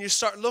oars in and you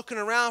start looking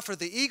around for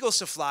the eagles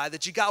to fly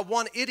that you got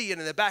one idiot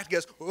in the back that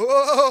goes,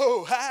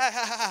 whoa, ha,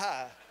 ha, ha,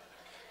 ha.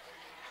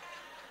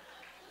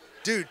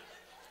 Dude,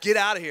 get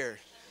out of here.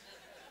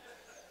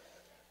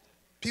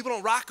 People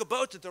don't rock a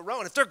boat that they're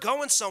rowing. If they're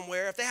going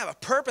somewhere, if they have a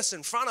purpose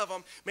in front of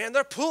them, man,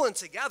 they're pulling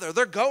together.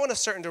 They're going a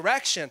certain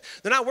direction.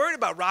 They're not worried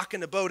about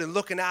rocking the boat and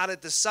looking out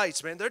at the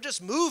sights, man. They're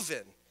just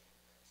moving.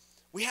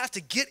 We have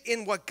to get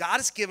in what God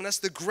has given us,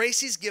 the grace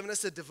he's given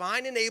us, the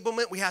divine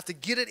enablement. We have to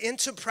get it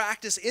into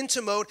practice,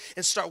 into mode,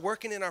 and start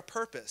working in our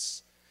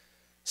purpose.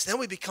 So then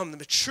we become the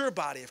mature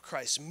body of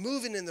Christ,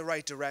 moving in the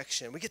right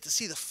direction. We get to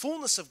see the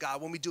fullness of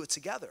God when we do it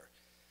together.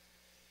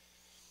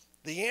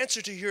 The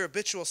answer to your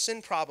habitual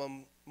sin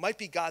problem might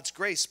be God's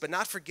grace, but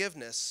not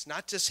forgiveness.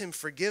 Not just him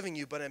forgiving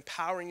you, but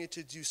empowering you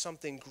to do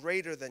something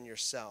greater than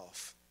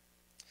yourself.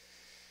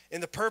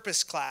 In the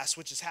purpose class,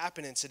 which is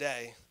happening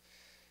today,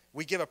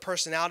 we give a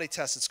personality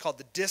test. It's called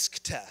the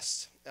DISC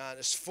test.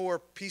 There's 4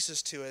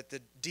 pieces to it: the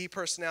D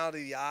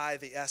personality, the I,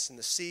 the S, and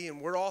the C.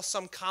 And we're all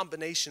some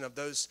combination of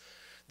those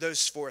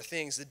 4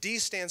 things. The D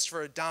stands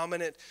for a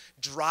dominant,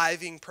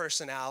 driving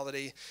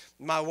personality.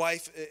 My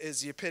wife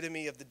is the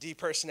epitome of the D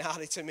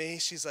personality to me.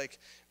 She's like,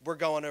 we're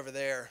going over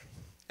there.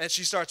 And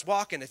she starts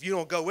walking. If you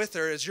don't go with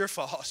her, it's your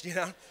fault, you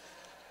know?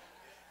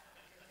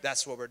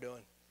 That's what we're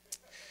doing.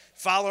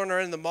 Following her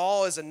in the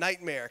mall is a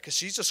nightmare because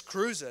she's just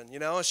cruising, you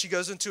know, and she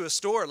goes into a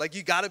store. Like,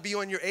 you got to be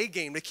on your A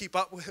game to keep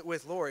up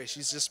with Lori.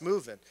 She's just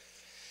moving.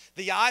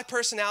 The I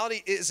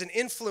personality is an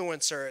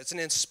influencer. It's an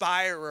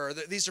inspirer.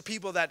 These are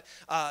people that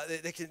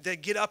they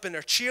get up and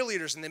they're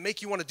cheerleaders and they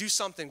make you want to do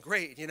something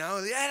great, you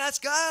know. Yeah, let's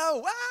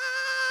go.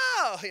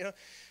 Wow. You know,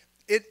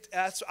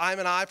 I'm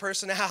an I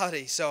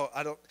personality. So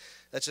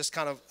that's just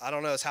kind of, I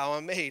don't know, it's how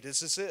I'm made.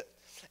 This is it.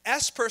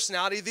 S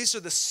personality, these are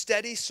the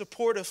steady,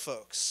 supportive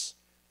folks.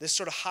 They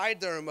sort of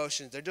hide their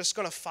emotions. They're just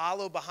going to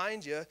follow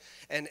behind you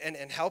and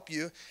help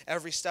you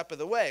every step of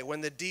the way. When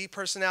the D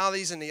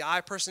personalities and the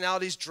I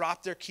personalities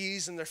drop their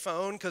keys in their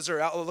phone because they're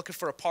out looking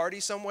for a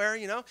party somewhere,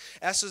 you know,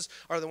 S's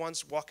are the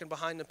ones walking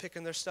behind them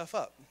picking their stuff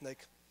up.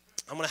 Like,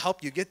 I'm going to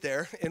help you get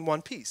there in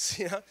one piece,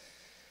 you know.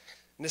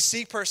 And the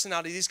C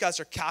personality, these guys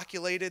are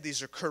calculated.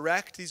 These are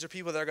correct. These are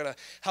people that are going to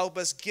help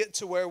us get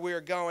to where we're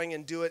going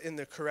and do it in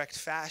the correct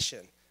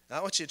fashion. Now,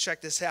 I want you to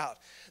check this out.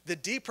 The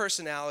D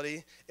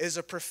personality is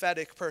a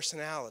prophetic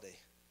personality.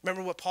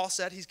 Remember what Paul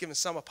said? He's given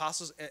some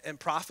apostles and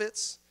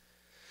prophets.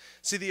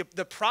 See,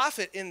 the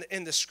prophet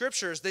in the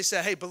scriptures, they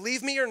said, hey,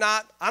 believe me or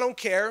not, I don't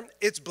care.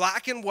 It's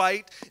black and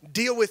white.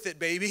 Deal with it,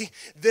 baby.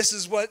 This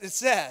is what it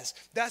says.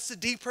 That's the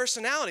D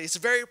personality. It's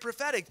very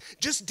prophetic.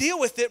 Just deal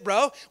with it,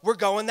 bro. We're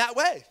going that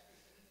way.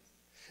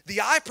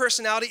 The I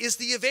personality is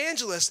the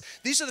evangelist.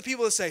 These are the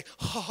people that say,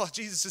 oh,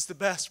 Jesus is the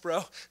best,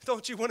 bro.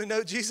 Don't you want to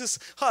know Jesus?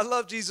 Oh, I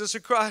love Jesus.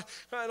 You're crying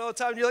all the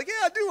time. And you're like,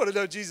 yeah, I do want to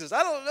know Jesus.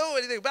 I don't know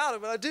anything about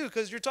him, but I do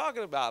because you're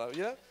talking about him,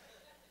 you know?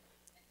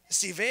 It's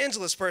the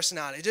evangelist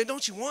personality.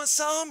 Don't you want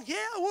some? Yeah,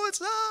 I want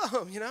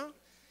some, you know?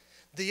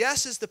 The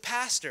S is the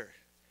pastor.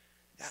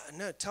 Yeah,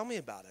 no, tell me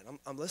about it.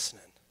 I'm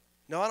listening.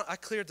 No, I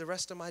cleared the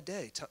rest of my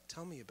day.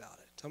 Tell me about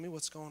it. Tell me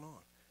what's going on.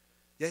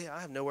 Yeah,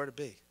 I have nowhere to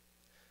be.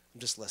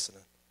 I'm just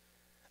listening.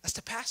 That's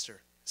the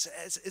pastor.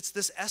 It's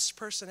this S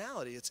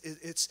personality.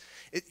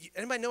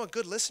 Anybody know a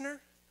good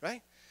listener,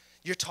 right?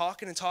 You're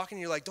talking and talking,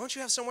 and you're like, don't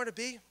you have somewhere to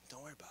be?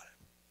 Don't worry about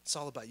it. It's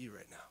all about you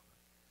right now.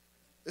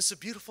 It's a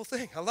beautiful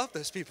thing. I love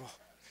those people.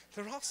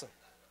 They're awesome.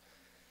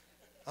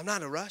 I'm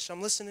not in a rush. I'm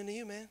listening to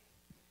you, man.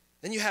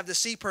 Then you have the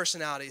C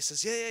personality. It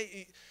says,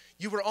 yeah,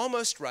 you were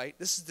almost right.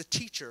 This is the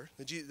teacher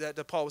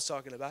that Paul was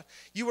talking about.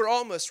 You were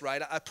almost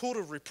right. I pulled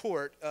a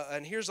report,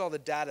 and here's all the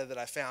data that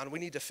I found. We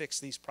need to fix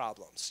these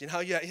problems. You know,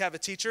 you have a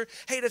teacher.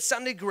 Hey, that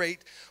sounded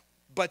great,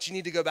 but you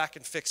need to go back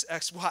and fix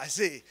X, Y,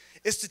 Z.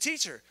 It's the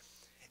teacher.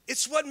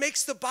 It's what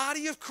makes the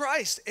body of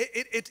Christ.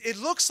 It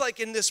looks like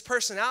in this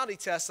personality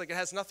test, like it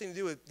has nothing to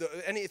do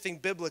with anything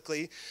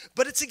biblically,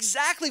 but it's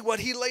exactly what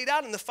he laid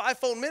out in the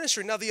fivefold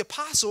ministry. Now, the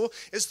apostle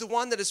is the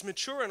one that is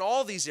mature in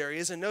all these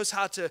areas and knows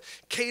how to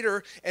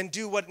cater and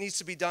do what needs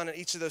to be done in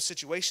each of those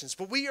situations.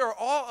 But we are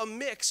all a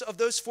mix of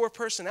those four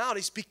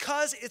personalities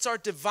because it's our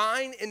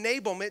divine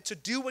enablement to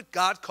do what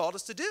God called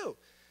us to do.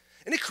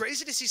 Isn't it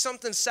crazy to see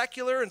something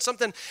secular and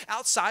something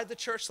outside the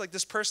church like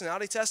this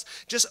personality test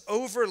just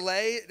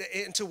overlay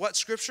into what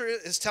Scripture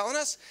is telling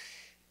us?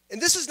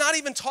 And this is not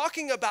even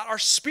talking about our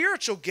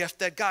spiritual gift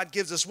that God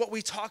gives us, what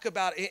we talk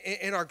about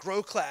in our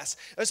Grow class.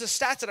 There's a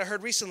stat that I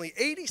heard recently.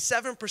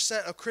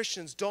 87% of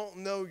Christians don't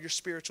know your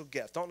spiritual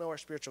gift, don't know our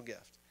spiritual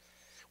gift.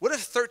 What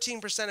if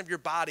 13% of your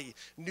body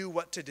knew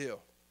what to do?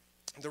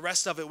 The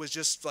rest of it was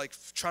just like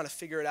trying to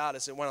figure it out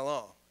as it went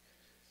along.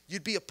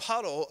 You'd be a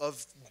puddle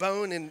of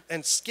bone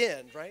and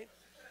skin, right?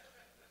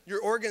 Your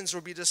organs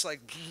would be just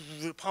like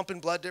pumping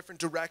blood different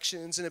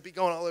directions, and it'd be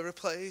going all over the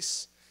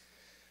place.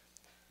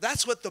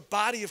 That's what the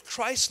body of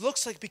Christ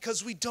looks like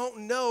because we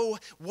don't know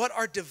what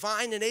our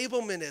divine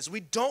enablement is.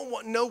 We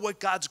don't know what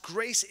God's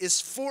grace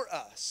is for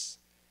us.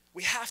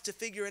 We have to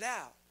figure it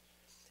out.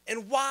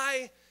 And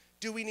why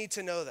do we need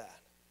to know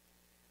that?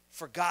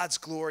 For God's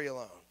glory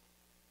alone.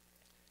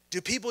 Do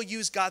people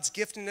use God's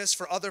giftedness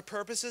for other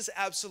purposes?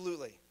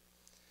 Absolutely.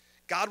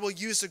 God will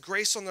use the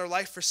grace on their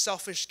life for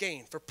selfish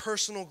gain, for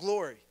personal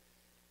glory,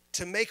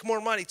 to make more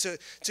money, to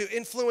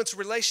influence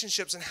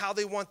relationships and how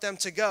they want them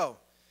to go.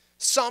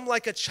 Some,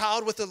 like a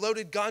child with a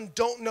loaded gun,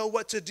 don't know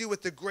what to do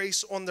with the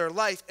grace on their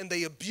life, and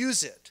they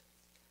abuse it.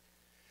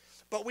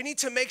 But we need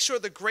to make sure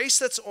the grace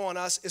that's on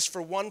us is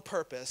for one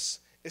purpose,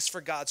 is for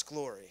God's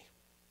glory.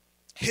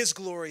 His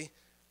glory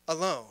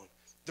alone.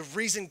 The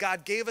reason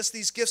God gave us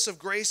these gifts of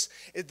grace,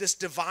 this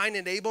divine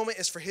enablement,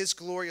 is for His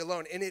glory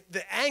alone. And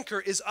the anchor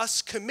is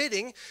us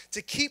committing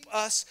to keep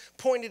us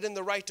pointed in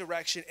the right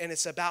direction, and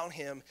it's about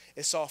Him.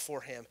 It's all for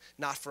Him,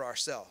 not for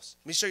ourselves.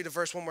 Let me show you the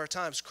verse one more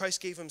time.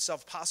 Christ gave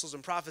Himself apostles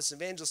and prophets,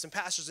 evangelists and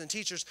pastors and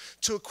teachers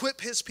to equip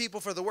His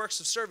people for the works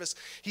of service.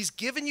 He's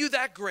given you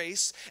that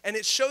grace, and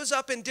it shows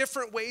up in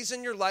different ways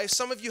in your life.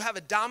 Some of you have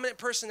a dominant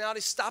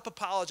personality. Stop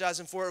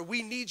apologizing for it.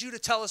 We need you to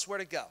tell us where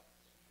to go.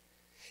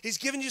 He's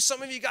given you,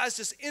 some of you guys,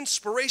 this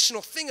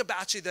inspirational thing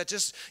about you that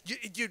just,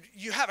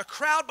 you have a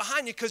crowd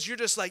behind you because you're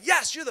just like,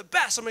 yes, you're the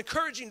best. I'm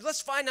encouraging you. Let's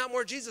find out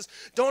more Jesus.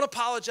 Don't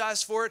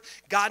apologize for it.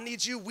 God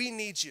needs you. We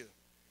need you.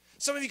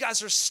 Some of you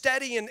guys are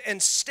steady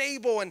and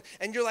stable,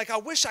 and you're like, I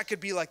wish I could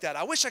be like that.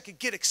 I wish I could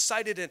get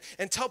excited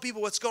and tell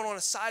people what's going on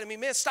inside of me.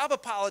 Man, stop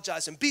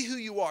apologizing. Be who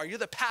you are. You're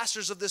the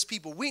pastors of this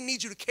people. We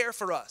need you to care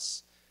for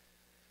us.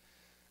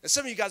 And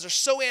some of you guys are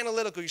so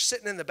analytical, you're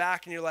sitting in the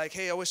back and you're like,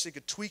 hey, I wish they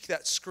could tweak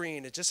that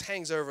screen. It just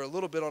hangs over a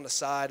little bit on the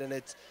side, and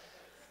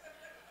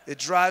it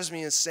drives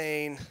me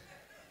insane.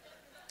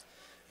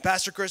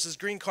 Pastor Chris's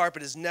green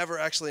carpet is never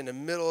actually in the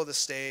middle of the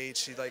stage.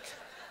 She's like,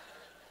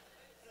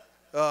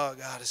 oh,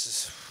 God, this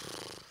is...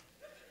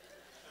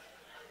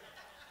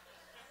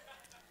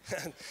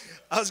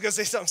 I was going to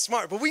say something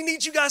smart, but we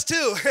need you guys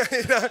too.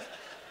 You know?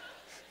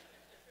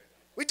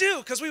 We do,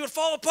 because we would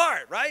fall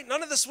apart, right?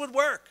 None of this would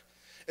work.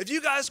 If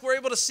you guys were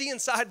able to see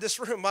inside this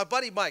room, my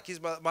buddy Mike,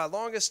 he's my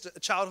longest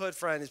childhood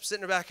friend. He's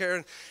sitting back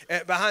here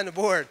and behind the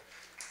board.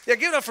 Yeah,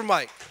 give it up for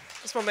Mike.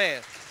 That's my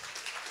man.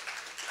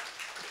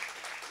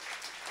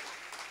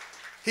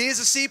 He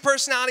is a C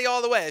personality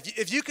all the way.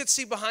 If you could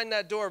see behind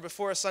that door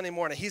before a Sunday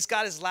morning, he's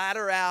got his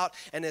ladder out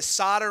and his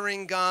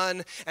soldering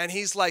gun, and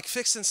he's like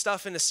fixing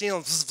stuff in the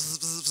ceiling.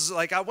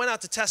 Like, I went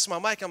out to test my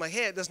mic. I'm like,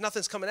 hey,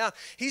 nothing's coming out.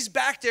 He's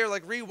back there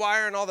like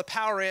rewiring all the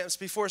power amps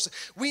before.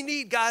 We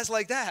need guys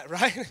like that,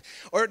 right?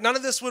 Or none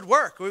of this would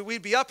work.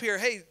 We'd be up here,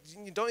 hey,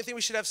 don't you think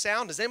we should have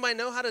sound? Does anybody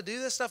know how to do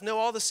this stuff? No,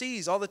 all the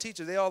C's, all the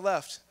teachers, they all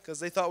left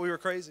because they thought we were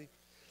crazy.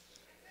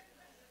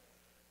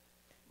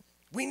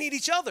 We need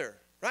each other,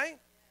 right?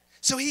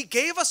 So he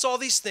gave us all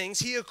these things.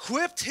 He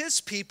equipped his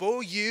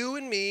people, you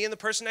and me and the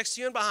person next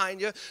to you and behind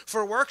you,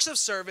 for works of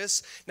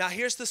service. Now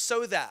here's the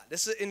so that.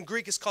 This is, in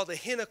Greek, is called a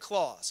hina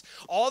clause.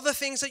 All the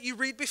things that you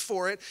read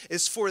before it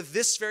is for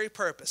this very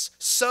purpose,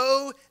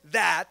 so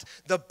that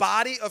the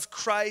body of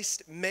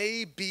Christ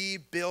may be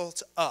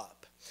built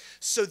up.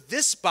 So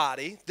this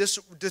body,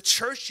 the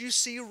church you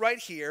see right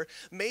here,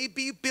 may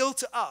be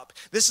built up.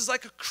 This is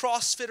like a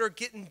CrossFitter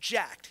getting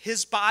jacked,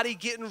 his body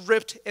getting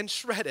ripped and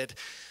shredded.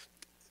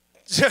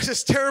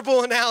 Just a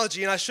terrible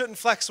analogy, and I shouldn't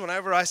flex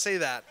whenever I say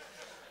that.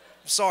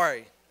 I'm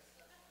sorry.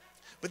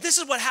 But this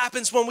is what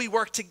happens when we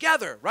work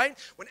together, right?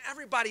 When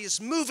everybody is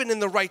moving in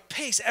the right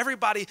pace,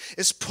 everybody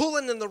is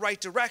pulling in the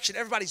right direction,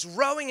 everybody's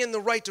rowing in the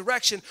right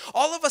direction,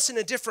 all of us in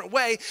a different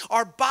way,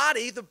 our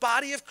body, the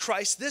body of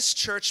Christ, this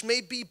church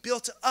may be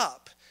built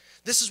up.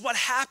 This is what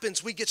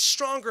happens. We get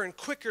stronger and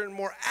quicker and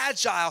more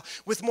agile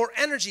with more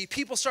energy.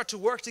 People start to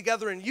work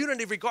together in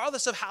unity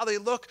regardless of how they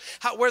look,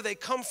 where they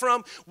come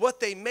from, what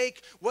they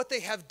make, what they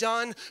have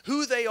done,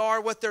 who they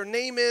are, what their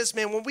name is.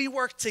 Man, when we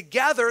work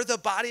together, the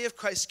body of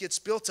Christ gets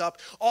built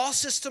up. All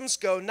systems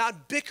go,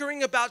 not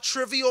bickering about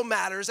trivial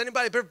matters.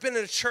 Anybody ever been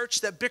in a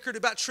church that bickered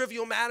about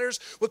trivial matters?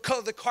 What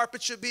color the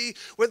carpet should be,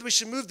 whether we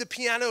should move the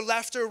piano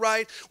left or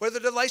right, whether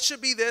the light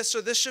should be this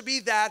or this should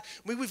be that.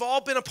 We've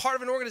all been a part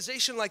of an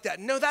organization like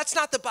that. No, that's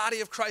not the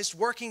body of Christ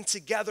working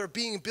together,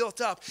 being built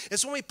up.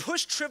 It's when we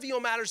push trivial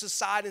matters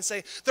aside and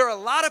say, there are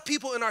a lot of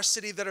people in our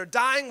city that are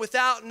dying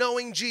without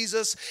knowing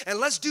Jesus,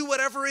 and let's do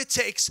whatever it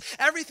takes,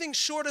 everything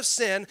short of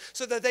sin,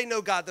 so that they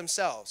know God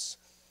themselves.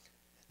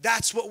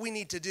 That's what we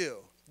need to do.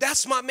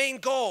 That's my main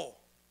goal.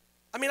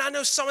 I mean, I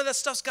know some of that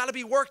stuff's got to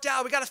be worked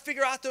out. We got to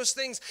figure out those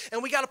things,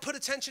 and we got to put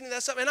attention to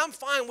that stuff, and I'm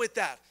fine with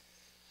that.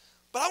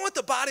 But I want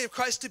the body of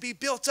Christ to be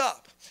built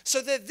up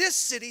so that this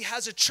city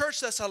has a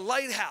church that's a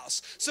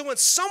lighthouse. So when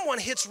someone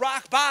hits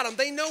rock bottom,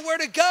 they know where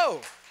to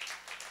go.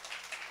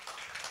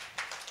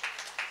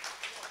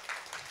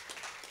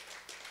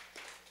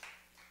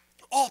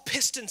 All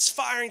pistons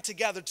firing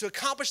together to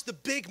accomplish the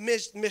big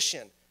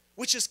mission,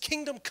 which is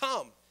kingdom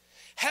come.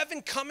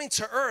 Heaven coming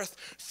to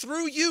earth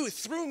through you,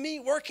 through me,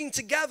 working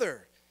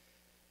together.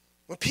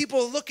 When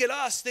people look at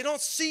us, they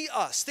don't see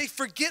us. They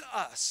forget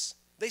us.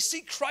 They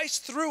see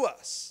Christ through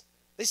us.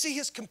 They see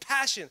his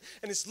compassion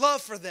and his love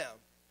for them.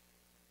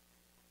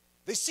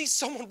 They see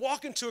someone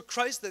walking to a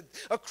cross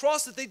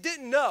that they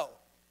didn't know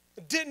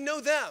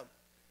them,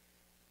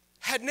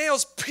 had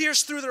nails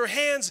pierced through their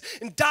hands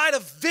and died a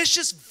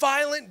vicious,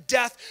 violent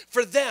death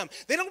for them.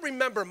 They don't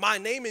remember my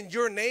name and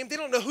your name. They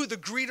don't know who the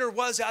greeter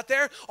was out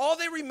there. All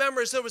they remember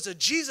is there was a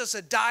Jesus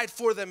that died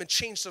for them and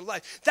changed their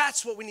life.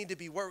 That's what we need to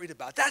be worried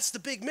about. That's the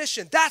big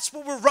mission. That's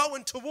what we're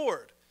rowing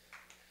toward.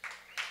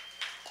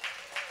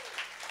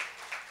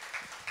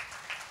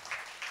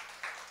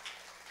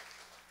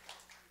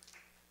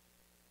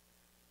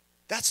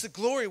 That's the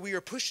glory we are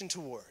pushing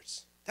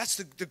towards. That's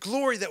the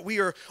glory that we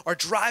are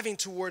driving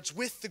towards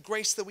with the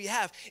grace that we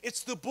have.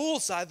 It's the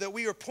bullseye that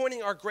we are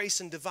pointing our grace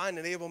and divine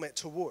enablement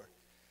toward.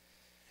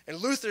 In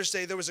Luther's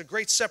day, there was a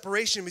great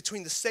separation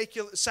between the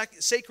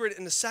sacred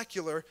and the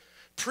secular.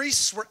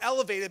 Priests were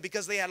elevated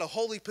because they had a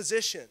holy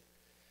position.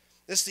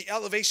 This is the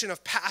elevation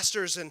of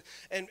pastors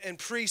and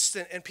priests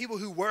and people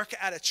who work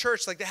at a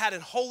church. Like they had a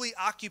holy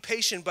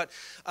occupation, but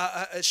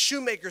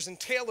shoemakers and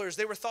tailors,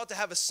 they were thought to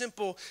have a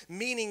simple,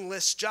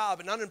 meaningless job,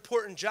 an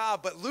unimportant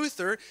job. But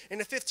Luther, in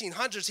the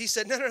 1500s, he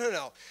said,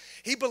 no.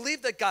 He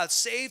believed that God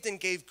saved and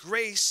gave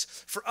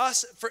grace for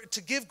us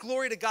to give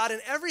glory to God in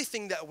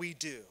everything that we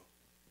do.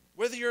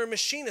 Whether you're a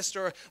machinist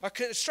or a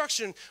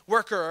construction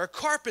worker or a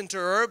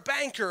carpenter or a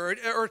banker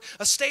or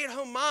a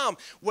stay-at-home mom,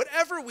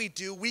 whatever we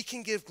do, we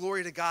can give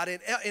glory to God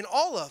in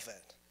all of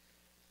it.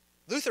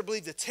 Luther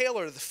believed the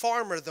tailor, the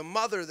farmer, the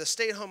mother, the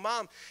stay-at-home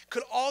mom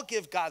could all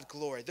give God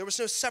glory. There was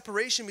no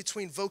separation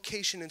between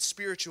vocation and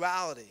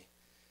spirituality.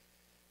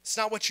 It's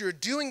not what you're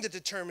doing that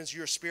determines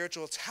you're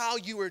spiritual. It's how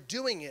you are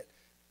doing it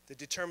that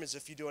determines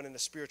if you do it in a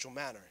spiritual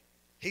manner.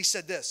 He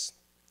said this.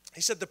 He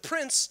said, the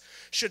prince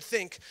should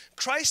think,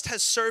 Christ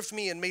has served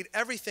me and made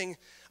everything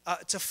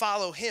to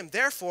follow him.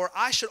 Therefore,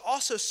 I should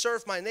also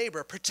serve my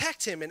neighbor,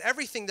 protect him and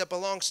everything that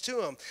belongs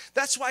to him.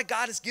 That's why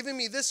God has given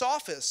me this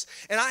office,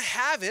 and I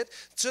have it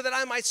so that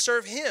I might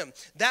serve him.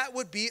 That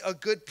would be a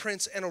good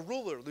prince and a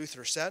ruler,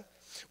 Luther said.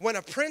 When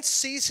a prince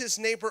sees his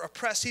neighbor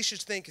oppressed, he should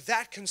think,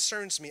 that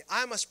concerns me.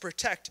 I must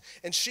protect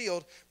and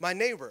shield my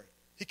neighbor.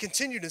 He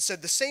continued and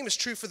said, the same is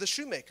true for the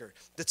shoemaker,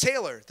 the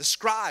tailor, the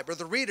scribe, or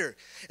the reader.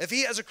 If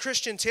he, as a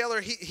Christian tailor,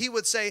 he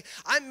would say,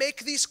 I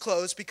make these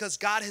clothes because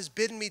God has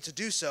bidden me to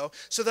do so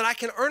that I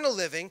can earn a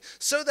living,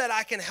 so that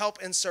I can help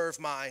and serve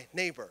my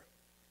neighbor.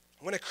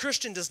 When a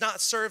Christian does not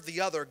serve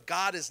the other,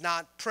 God is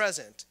not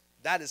present.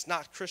 That is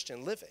not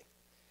Christian living.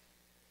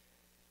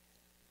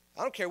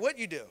 I don't care what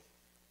you do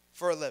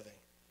for a living.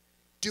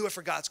 Do it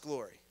for God's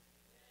glory.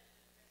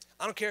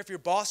 I don't care if your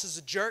boss is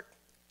a jerk.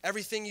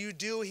 Everything you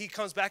do, he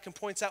comes back and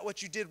points out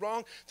what you did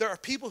wrong. There are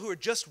people who are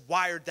just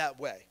wired that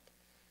way.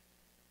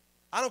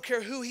 I don't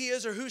care who he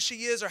is or who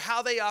she is or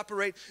how they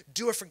operate.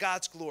 Do it for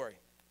God's glory.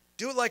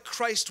 Do it like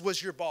Christ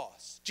was your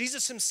boss.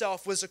 Jesus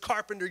himself was a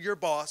carpenter, your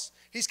boss.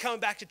 He's coming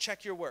back to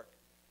check your work.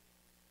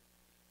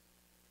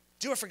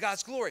 Do it for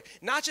God's glory.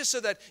 Not just so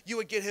that you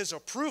would get his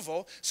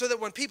approval, so that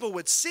when people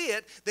would see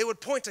it, they would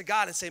point to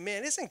God and say,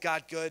 man, isn't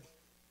God good?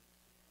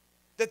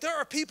 That there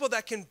are people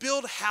that can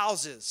build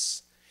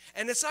houses,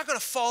 and it's not going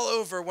to fall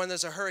over when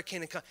there's a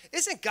hurricane.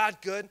 Isn't God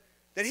good?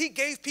 That he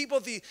gave people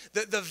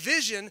the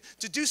vision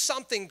to do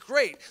something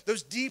great.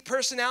 Those deep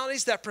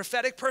personalities, that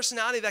prophetic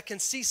personality that can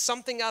see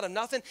something out of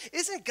nothing.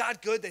 Isn't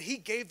God good that he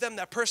gave them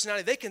that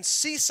personality? They can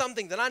see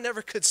something that I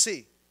never could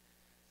see.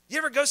 You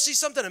ever go see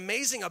something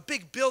amazing, a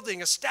big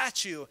building, a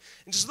statue,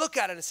 and just look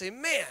at it and say,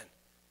 man,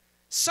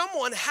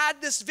 someone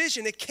had this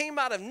vision. It came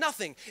out of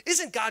nothing.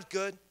 Isn't God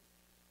good?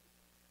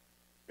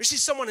 You see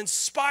someone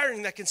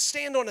inspiring that can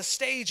stand on a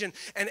stage and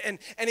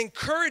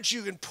encourage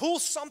you and pull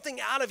something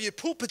out of you,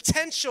 pull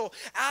potential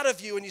out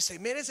of you, and you say,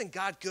 man, isn't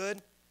God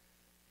good?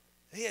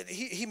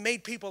 He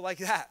made people like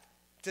that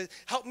to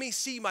help me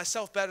see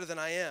myself better than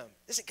I am.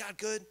 Isn't God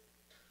good?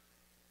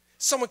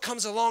 Someone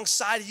comes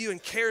alongside of you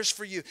and cares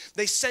for you.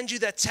 They send you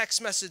that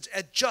text message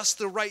at just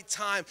the right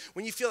time.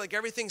 When you feel like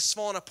everything's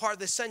falling apart,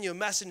 they send you a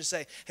message and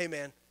say, hey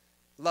man,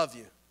 love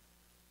you.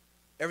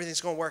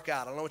 Everything's going to work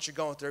out. I don't know what you're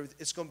going through.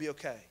 It's going to be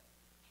okay.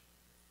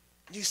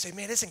 You say,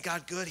 man, isn't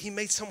God good? He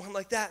made someone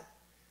like that.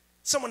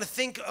 Someone to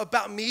think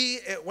about me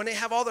when they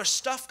have all their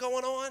stuff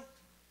going on.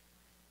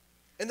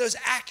 And those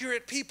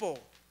accurate people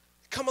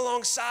come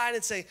alongside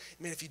and say,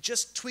 man, if you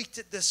just tweaked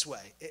it this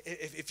way,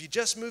 if you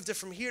just moved it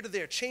from here to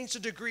there, changed a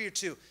degree or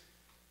two,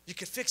 you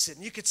could fix it.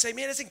 And you could say,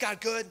 man, isn't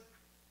God good?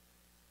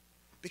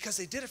 Because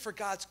they did it for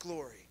God's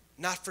glory,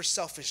 not for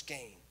selfish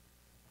gain.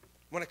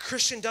 When a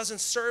Christian doesn't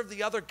serve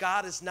the other,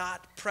 God is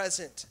not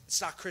present. It's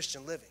not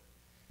Christian living.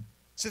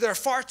 So there are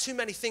far too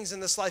many things in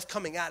this life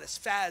coming at us,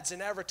 fads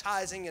and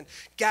advertising and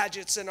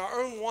gadgets and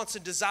our own wants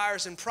and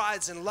desires and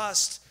prides and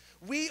lust.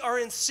 We are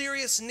in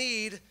serious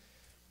need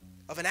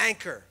of an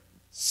anchor,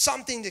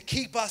 something to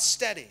keep us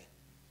steady.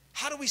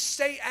 How do we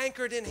stay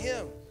anchored in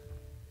him?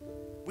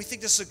 We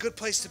think this is a good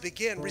place to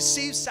begin.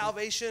 Receive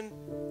salvation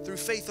through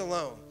faith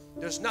alone.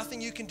 There's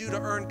nothing you can do to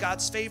earn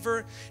God's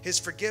favor, his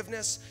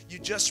forgiveness. You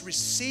just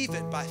receive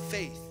it by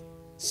faith.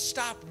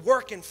 Stop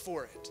working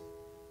for it.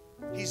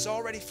 He's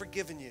already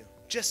forgiven you.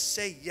 Just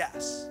say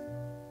yes.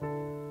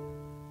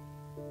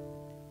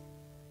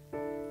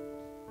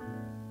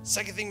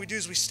 Second thing we do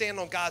is we stand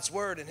on God's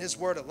word and his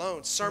word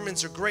alone.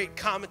 Sermons are great,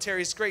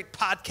 commentary is great,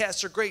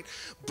 podcasts are great,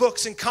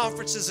 books and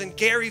conferences and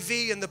Gary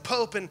Vee and the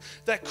Pope and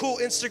that cool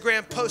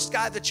Instagram post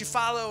guy that you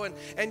follow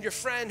and your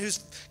friend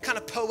who's kind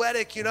of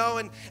poetic, you know,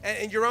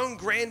 and your own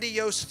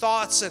grandiose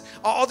thoughts, and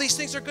all these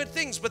things are good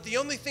things, but the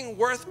only thing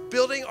worth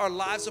building our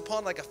lives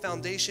upon like a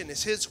foundation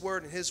is his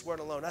word and his word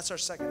alone. That's our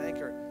second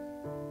anchor.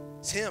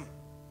 It's him.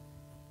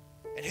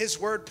 And his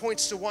word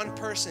points to one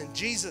person,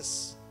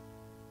 Jesus.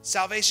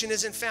 Salvation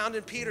isn't found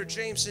in Peter,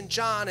 James, and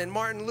John, and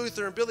Martin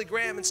Luther, and Billy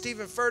Graham, and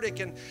Stephen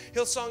Furtick, and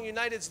Hillsong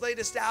United's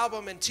latest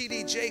album, and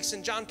T.D. Jakes,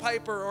 and John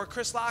Piper, or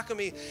Chris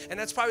Lockamy. And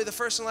that's probably the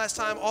first and last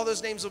time all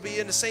those names will be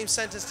in the same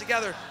sentence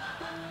together.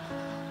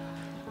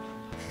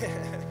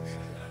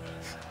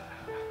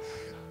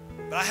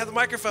 But I have the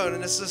microphone,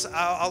 and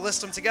I'll list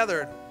them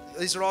together.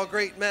 These are all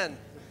great men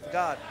of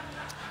God.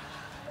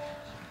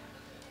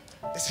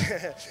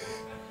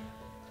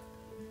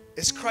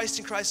 It's Christ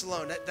and Christ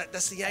alone.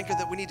 That's the anchor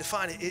that we need to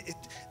find.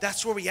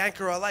 That's where we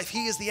anchor our life.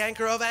 He is the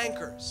anchor of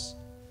anchors.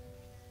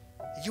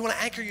 You want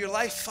to anchor your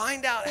life?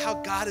 Find out how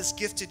God has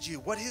gifted you,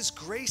 what his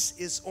grace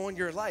is on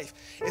your life.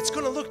 It's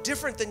going to look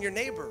different than your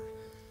neighbor.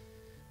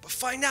 But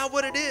find out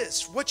what it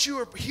is, what you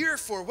are here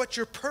for, what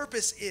your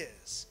purpose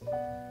is.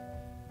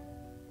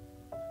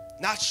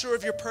 Not sure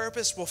of your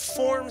purpose? Well,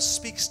 form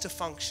speaks to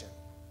function.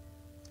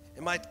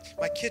 In my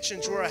kitchen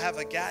drawer, I have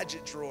a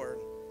gadget drawer.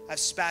 I have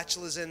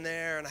spatulas in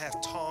there, and I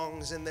have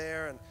tongs in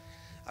there, and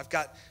I've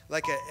got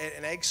like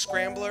an egg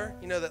scrambler,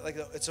 you know, that like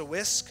it's a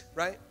whisk,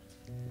 right?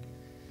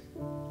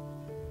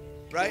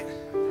 Right?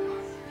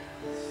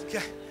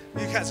 Yeah,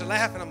 you guys are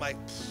laughing. I'm like,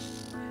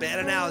 bad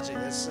analogy.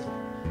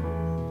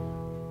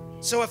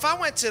 So if I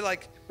went to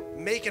like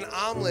make an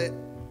omelet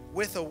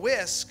with a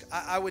whisk,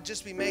 I would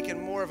just be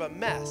making more of a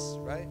mess,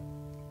 right?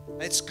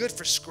 It's good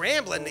for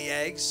scrambling the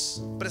eggs,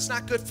 but it's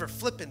not good for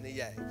flipping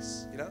the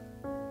eggs, you know?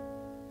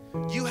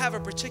 You have a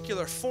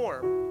particular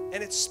form,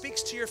 and it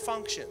speaks to your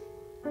function.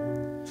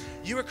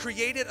 You were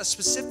created a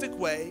specific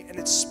way, and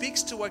it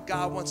speaks to what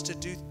God wants to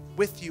do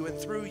with you and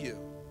through you.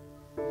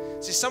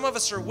 See, some of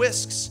us are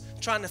whisks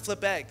trying to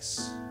flip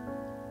eggs,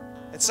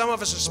 and some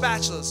of us are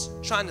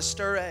spatulas trying to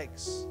stir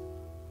eggs.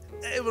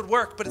 It would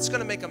work, but it's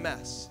going to make a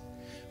mess.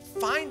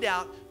 Find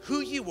out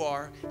who you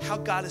are, how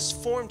God has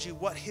formed you,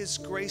 what his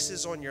grace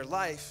is on your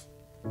life,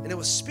 and it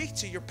will speak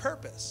to your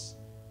purpose.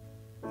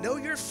 Know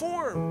your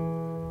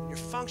form. Your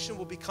function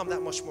will become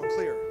that much more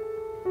clear.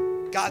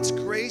 God's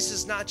grace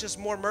is not just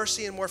more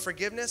mercy and more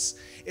forgiveness.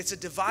 It's a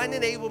divine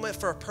enablement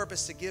for a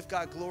purpose to give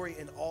God glory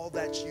in all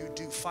that you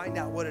do. Find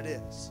out what it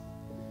is.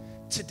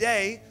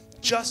 Today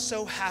just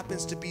so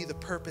happens to be the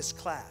purpose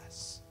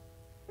class.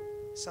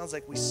 Sounds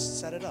like we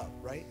set it up,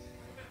 right?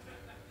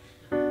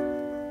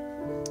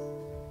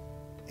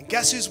 And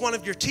guess who's one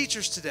of your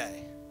teachers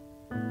today?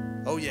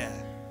 Oh yeah,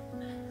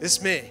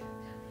 it's me.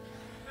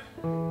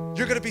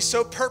 You're gonna be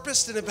so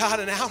purposed in about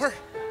an hour,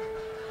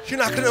 you're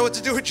not gonna know what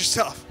to do with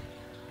yourself.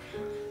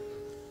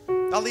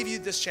 I'll leave you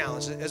this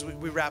challenge as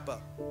we wrap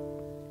up.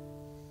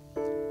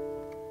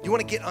 You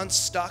wanna get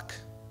unstuck?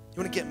 You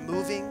wanna get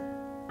moving?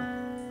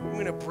 You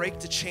wanna break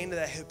the chain of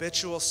that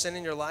habitual sin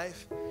in your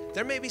life?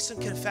 There may be some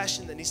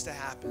confession that needs to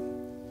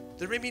happen.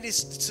 There may be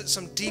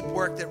some deep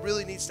work that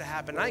really needs to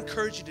happen. I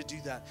encourage you to do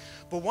that.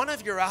 But one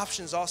of your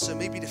options also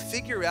may be to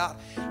figure out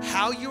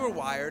how you are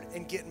wired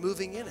and get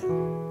moving in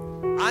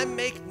it. I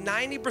make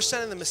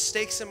 90% of the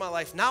mistakes in my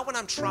life, not when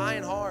I'm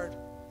trying hard,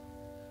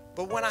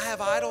 but when I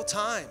have idle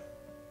time,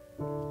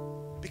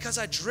 because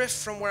I drift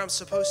from where I'm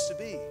supposed to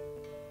be.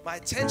 My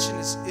attention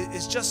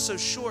is just so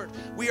short.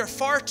 We are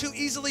far too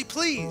easily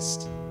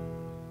pleased.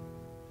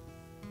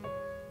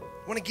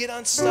 Want to get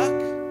unstuck?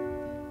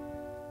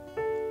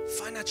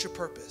 Find out your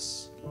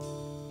purpose,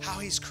 how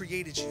He's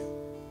created you,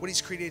 what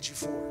He's created you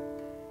for.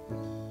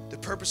 The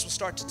purpose will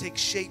start to take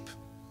shape.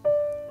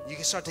 You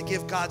can start to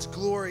give God's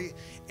glory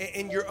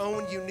in your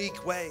own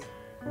unique way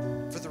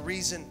for the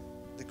reason,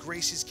 the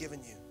grace He's given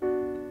you.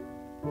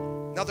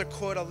 Another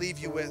quote I'll leave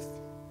you with.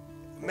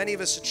 Many of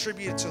us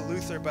attribute it to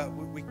Luther, but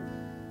we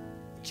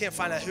can't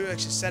find out who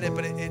actually said it,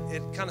 but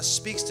it kind of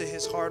speaks to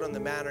his heart on the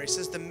matter. He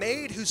says, the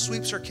maid who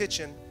sweeps her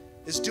kitchen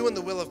is doing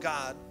the will of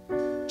God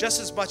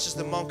just as much as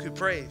the monk who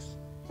prays.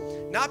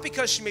 Not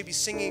because she may be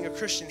singing a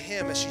Christian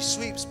hymn as she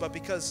sweeps, but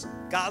because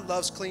God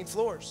loves clean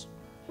floors.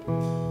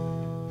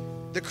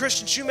 The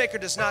Christian shoemaker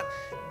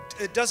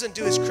doesn't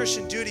do his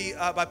Christian duty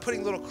by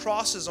putting little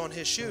crosses on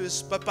his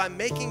shoes, but by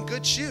making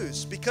good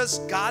shoes, because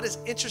God is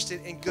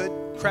interested in good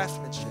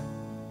craftsmanship.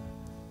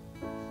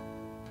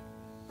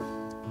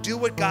 Do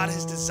what God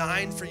has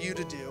designed for you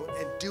to do,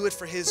 and do it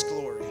for His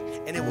glory,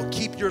 and it will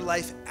keep your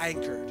life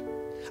anchored.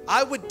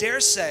 I would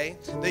dare say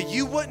that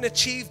you wouldn't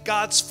achieve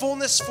God's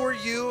fullness for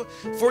you,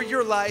 for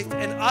your life,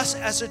 and us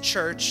as a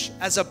church,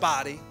 as a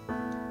body,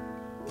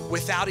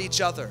 without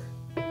each other.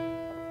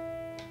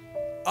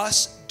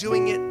 Us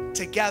doing it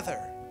together.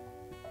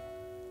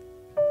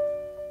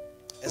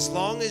 As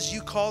long as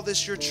you call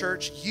this your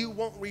church, you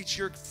won't reach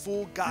your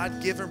full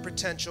God-given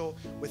potential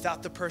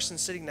without the person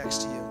sitting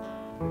next to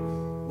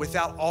you,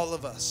 without all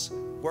of us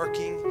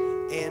working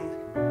in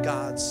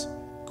God's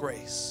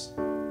grace,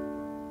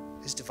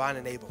 His divine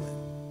enablement.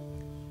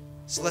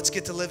 So let's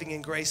get to living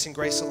in grace and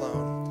grace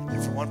alone,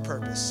 and for one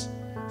purpose,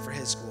 for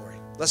His glory.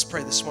 Let's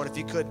pray this morning. If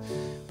you could,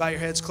 bow your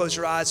heads, close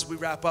your eyes as we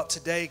wrap up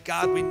today.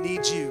 God, we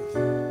need you.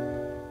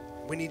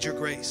 We need your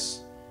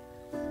grace.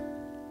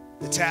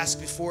 The task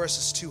before us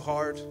is too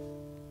hard.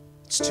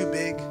 It's too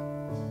big.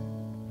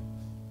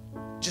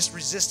 Just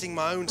resisting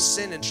my own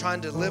sin and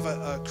trying to live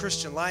a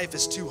Christian life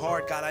is too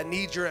hard. God, I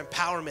need your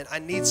empowerment. I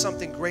need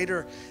something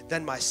greater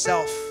than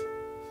myself.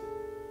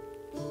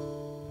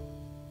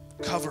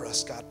 Cover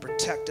us, God.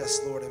 Protect us,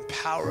 Lord.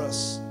 Empower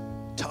us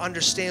to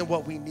understand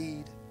what we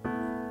need.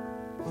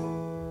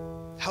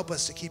 Help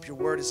us to keep your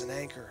word as an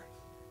anchor.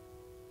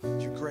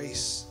 Your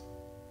grace,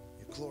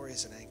 your glory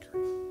as an anchor.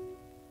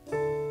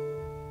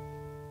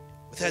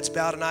 With heads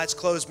bowed and eyes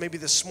closed, maybe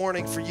this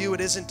morning for you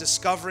it isn't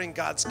discovering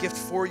God's gift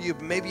for you,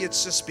 but maybe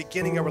it's just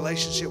beginning a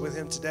relationship with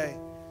Him today.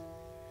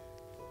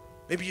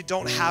 Maybe you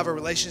don't have a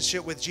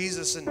relationship with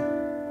Jesus and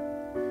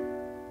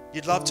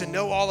you'd love to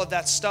know all of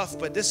that stuff,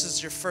 but this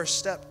is your first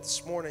step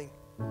this morning,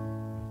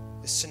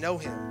 is to know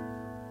Him,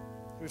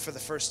 maybe for the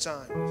first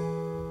time.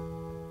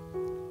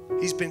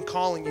 He's been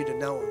calling you to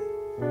know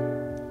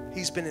Him.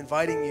 He's been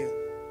inviting you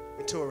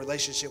into a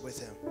relationship with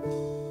Him.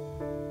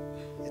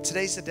 And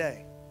today's the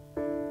day.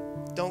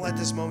 Don't let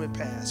this moment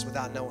pass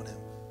without knowing Him.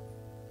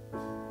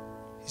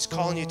 He's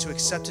calling you to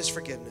accept His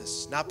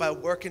forgiveness, not by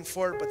working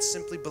for it, but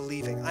simply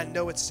believing. I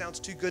know it sounds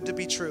too good to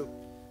be true,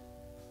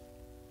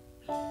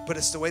 but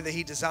it's the way that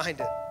He designed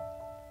it.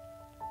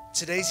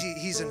 Today's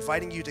He's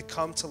inviting you to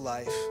come to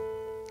life.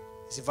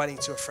 He's inviting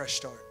you to a fresh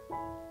start.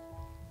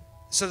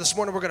 So this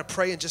morning we're going to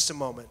pray in just a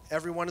moment.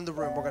 Everyone in the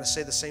room, we're going to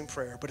say the same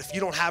prayer. But if you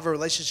don't have a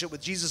relationship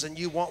with Jesus and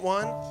you want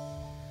one,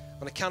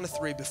 on the count of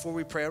 3, before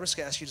we pray, I'm just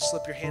going to ask you to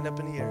slip your hand up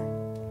in the air.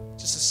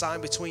 Just a sign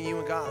between you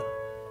and God.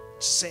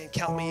 Just saying,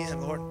 count me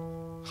in, Lord.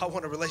 I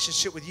want a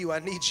relationship with you. I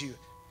need you.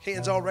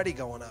 Hands already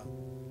going up.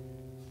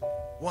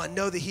 1,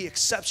 know that He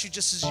accepts you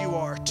just as you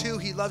are. 2,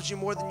 He loves you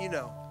more than you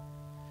know.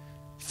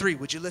 3,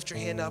 would you lift your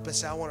hand up and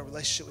say, I want a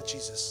relationship with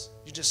Jesus?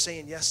 You're just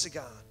saying yes to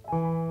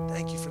God.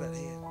 Thank you for that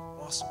hand.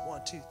 Awesome.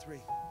 1, 2, 3.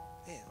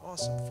 Man,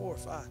 awesome. 4,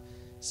 5,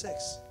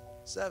 6,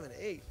 7,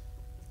 8.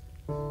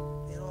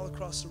 And all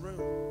across the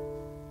room.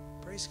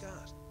 Praise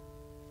God.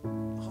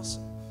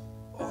 Awesome.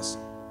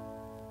 Awesome.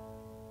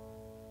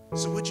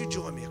 So would you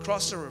join me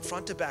across the room,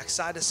 front to back,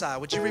 side to side?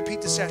 Would you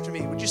repeat this after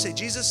me? Would you say,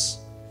 Jesus,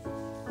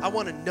 I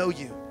want to know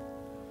you.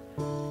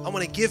 I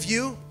want to give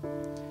you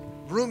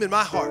room in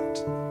my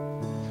heart.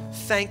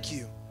 Thank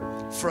you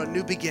for a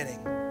new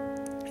beginning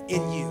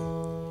in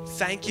you.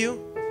 Thank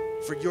you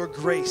for your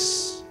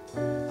grace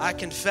I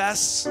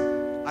confess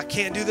I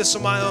can't do this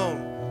on my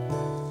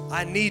own.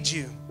 I need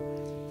you.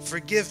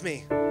 Forgive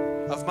me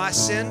of my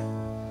sin.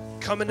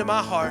 Come into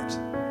my heart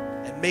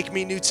and make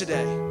me new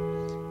today.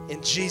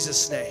 In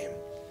Jesus' name,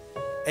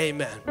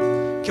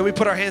 amen. Can we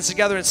put our hands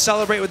together and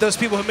celebrate with those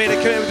people who made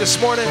a commitment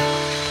this morning?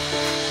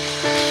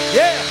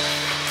 Yeah.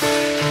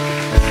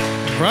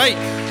 Right.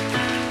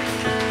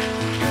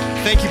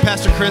 Thank you,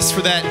 Pastor Chris,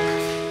 for that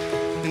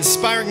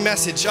inspiring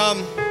message.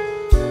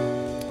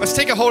 Let's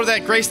take a hold of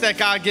that grace that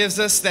God gives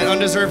us, that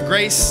undeserved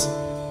grace,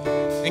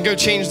 and go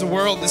change the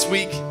world this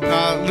week,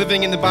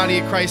 living in the body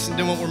of Christ and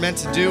doing what we're meant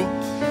to do.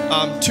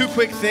 Two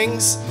quick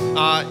things.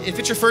 If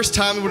it's your first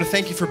time, we want to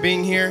thank you for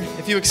being here.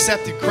 If you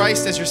accepted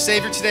Christ as your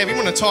Savior today, we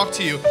want to talk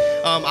to you.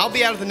 I'll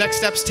be out at the Next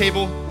Steps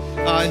table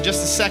in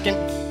just a second.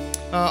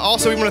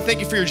 Also, we want to thank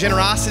you for your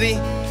generosity.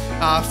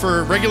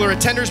 For regular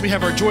attenders, we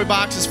have our joy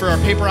boxes for our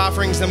paper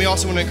offerings. Then we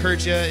also want to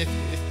encourage you,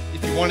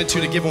 if you wanted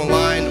to give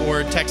online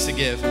or text to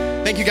give.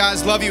 Thank you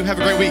guys. Love you. Have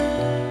a great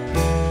week.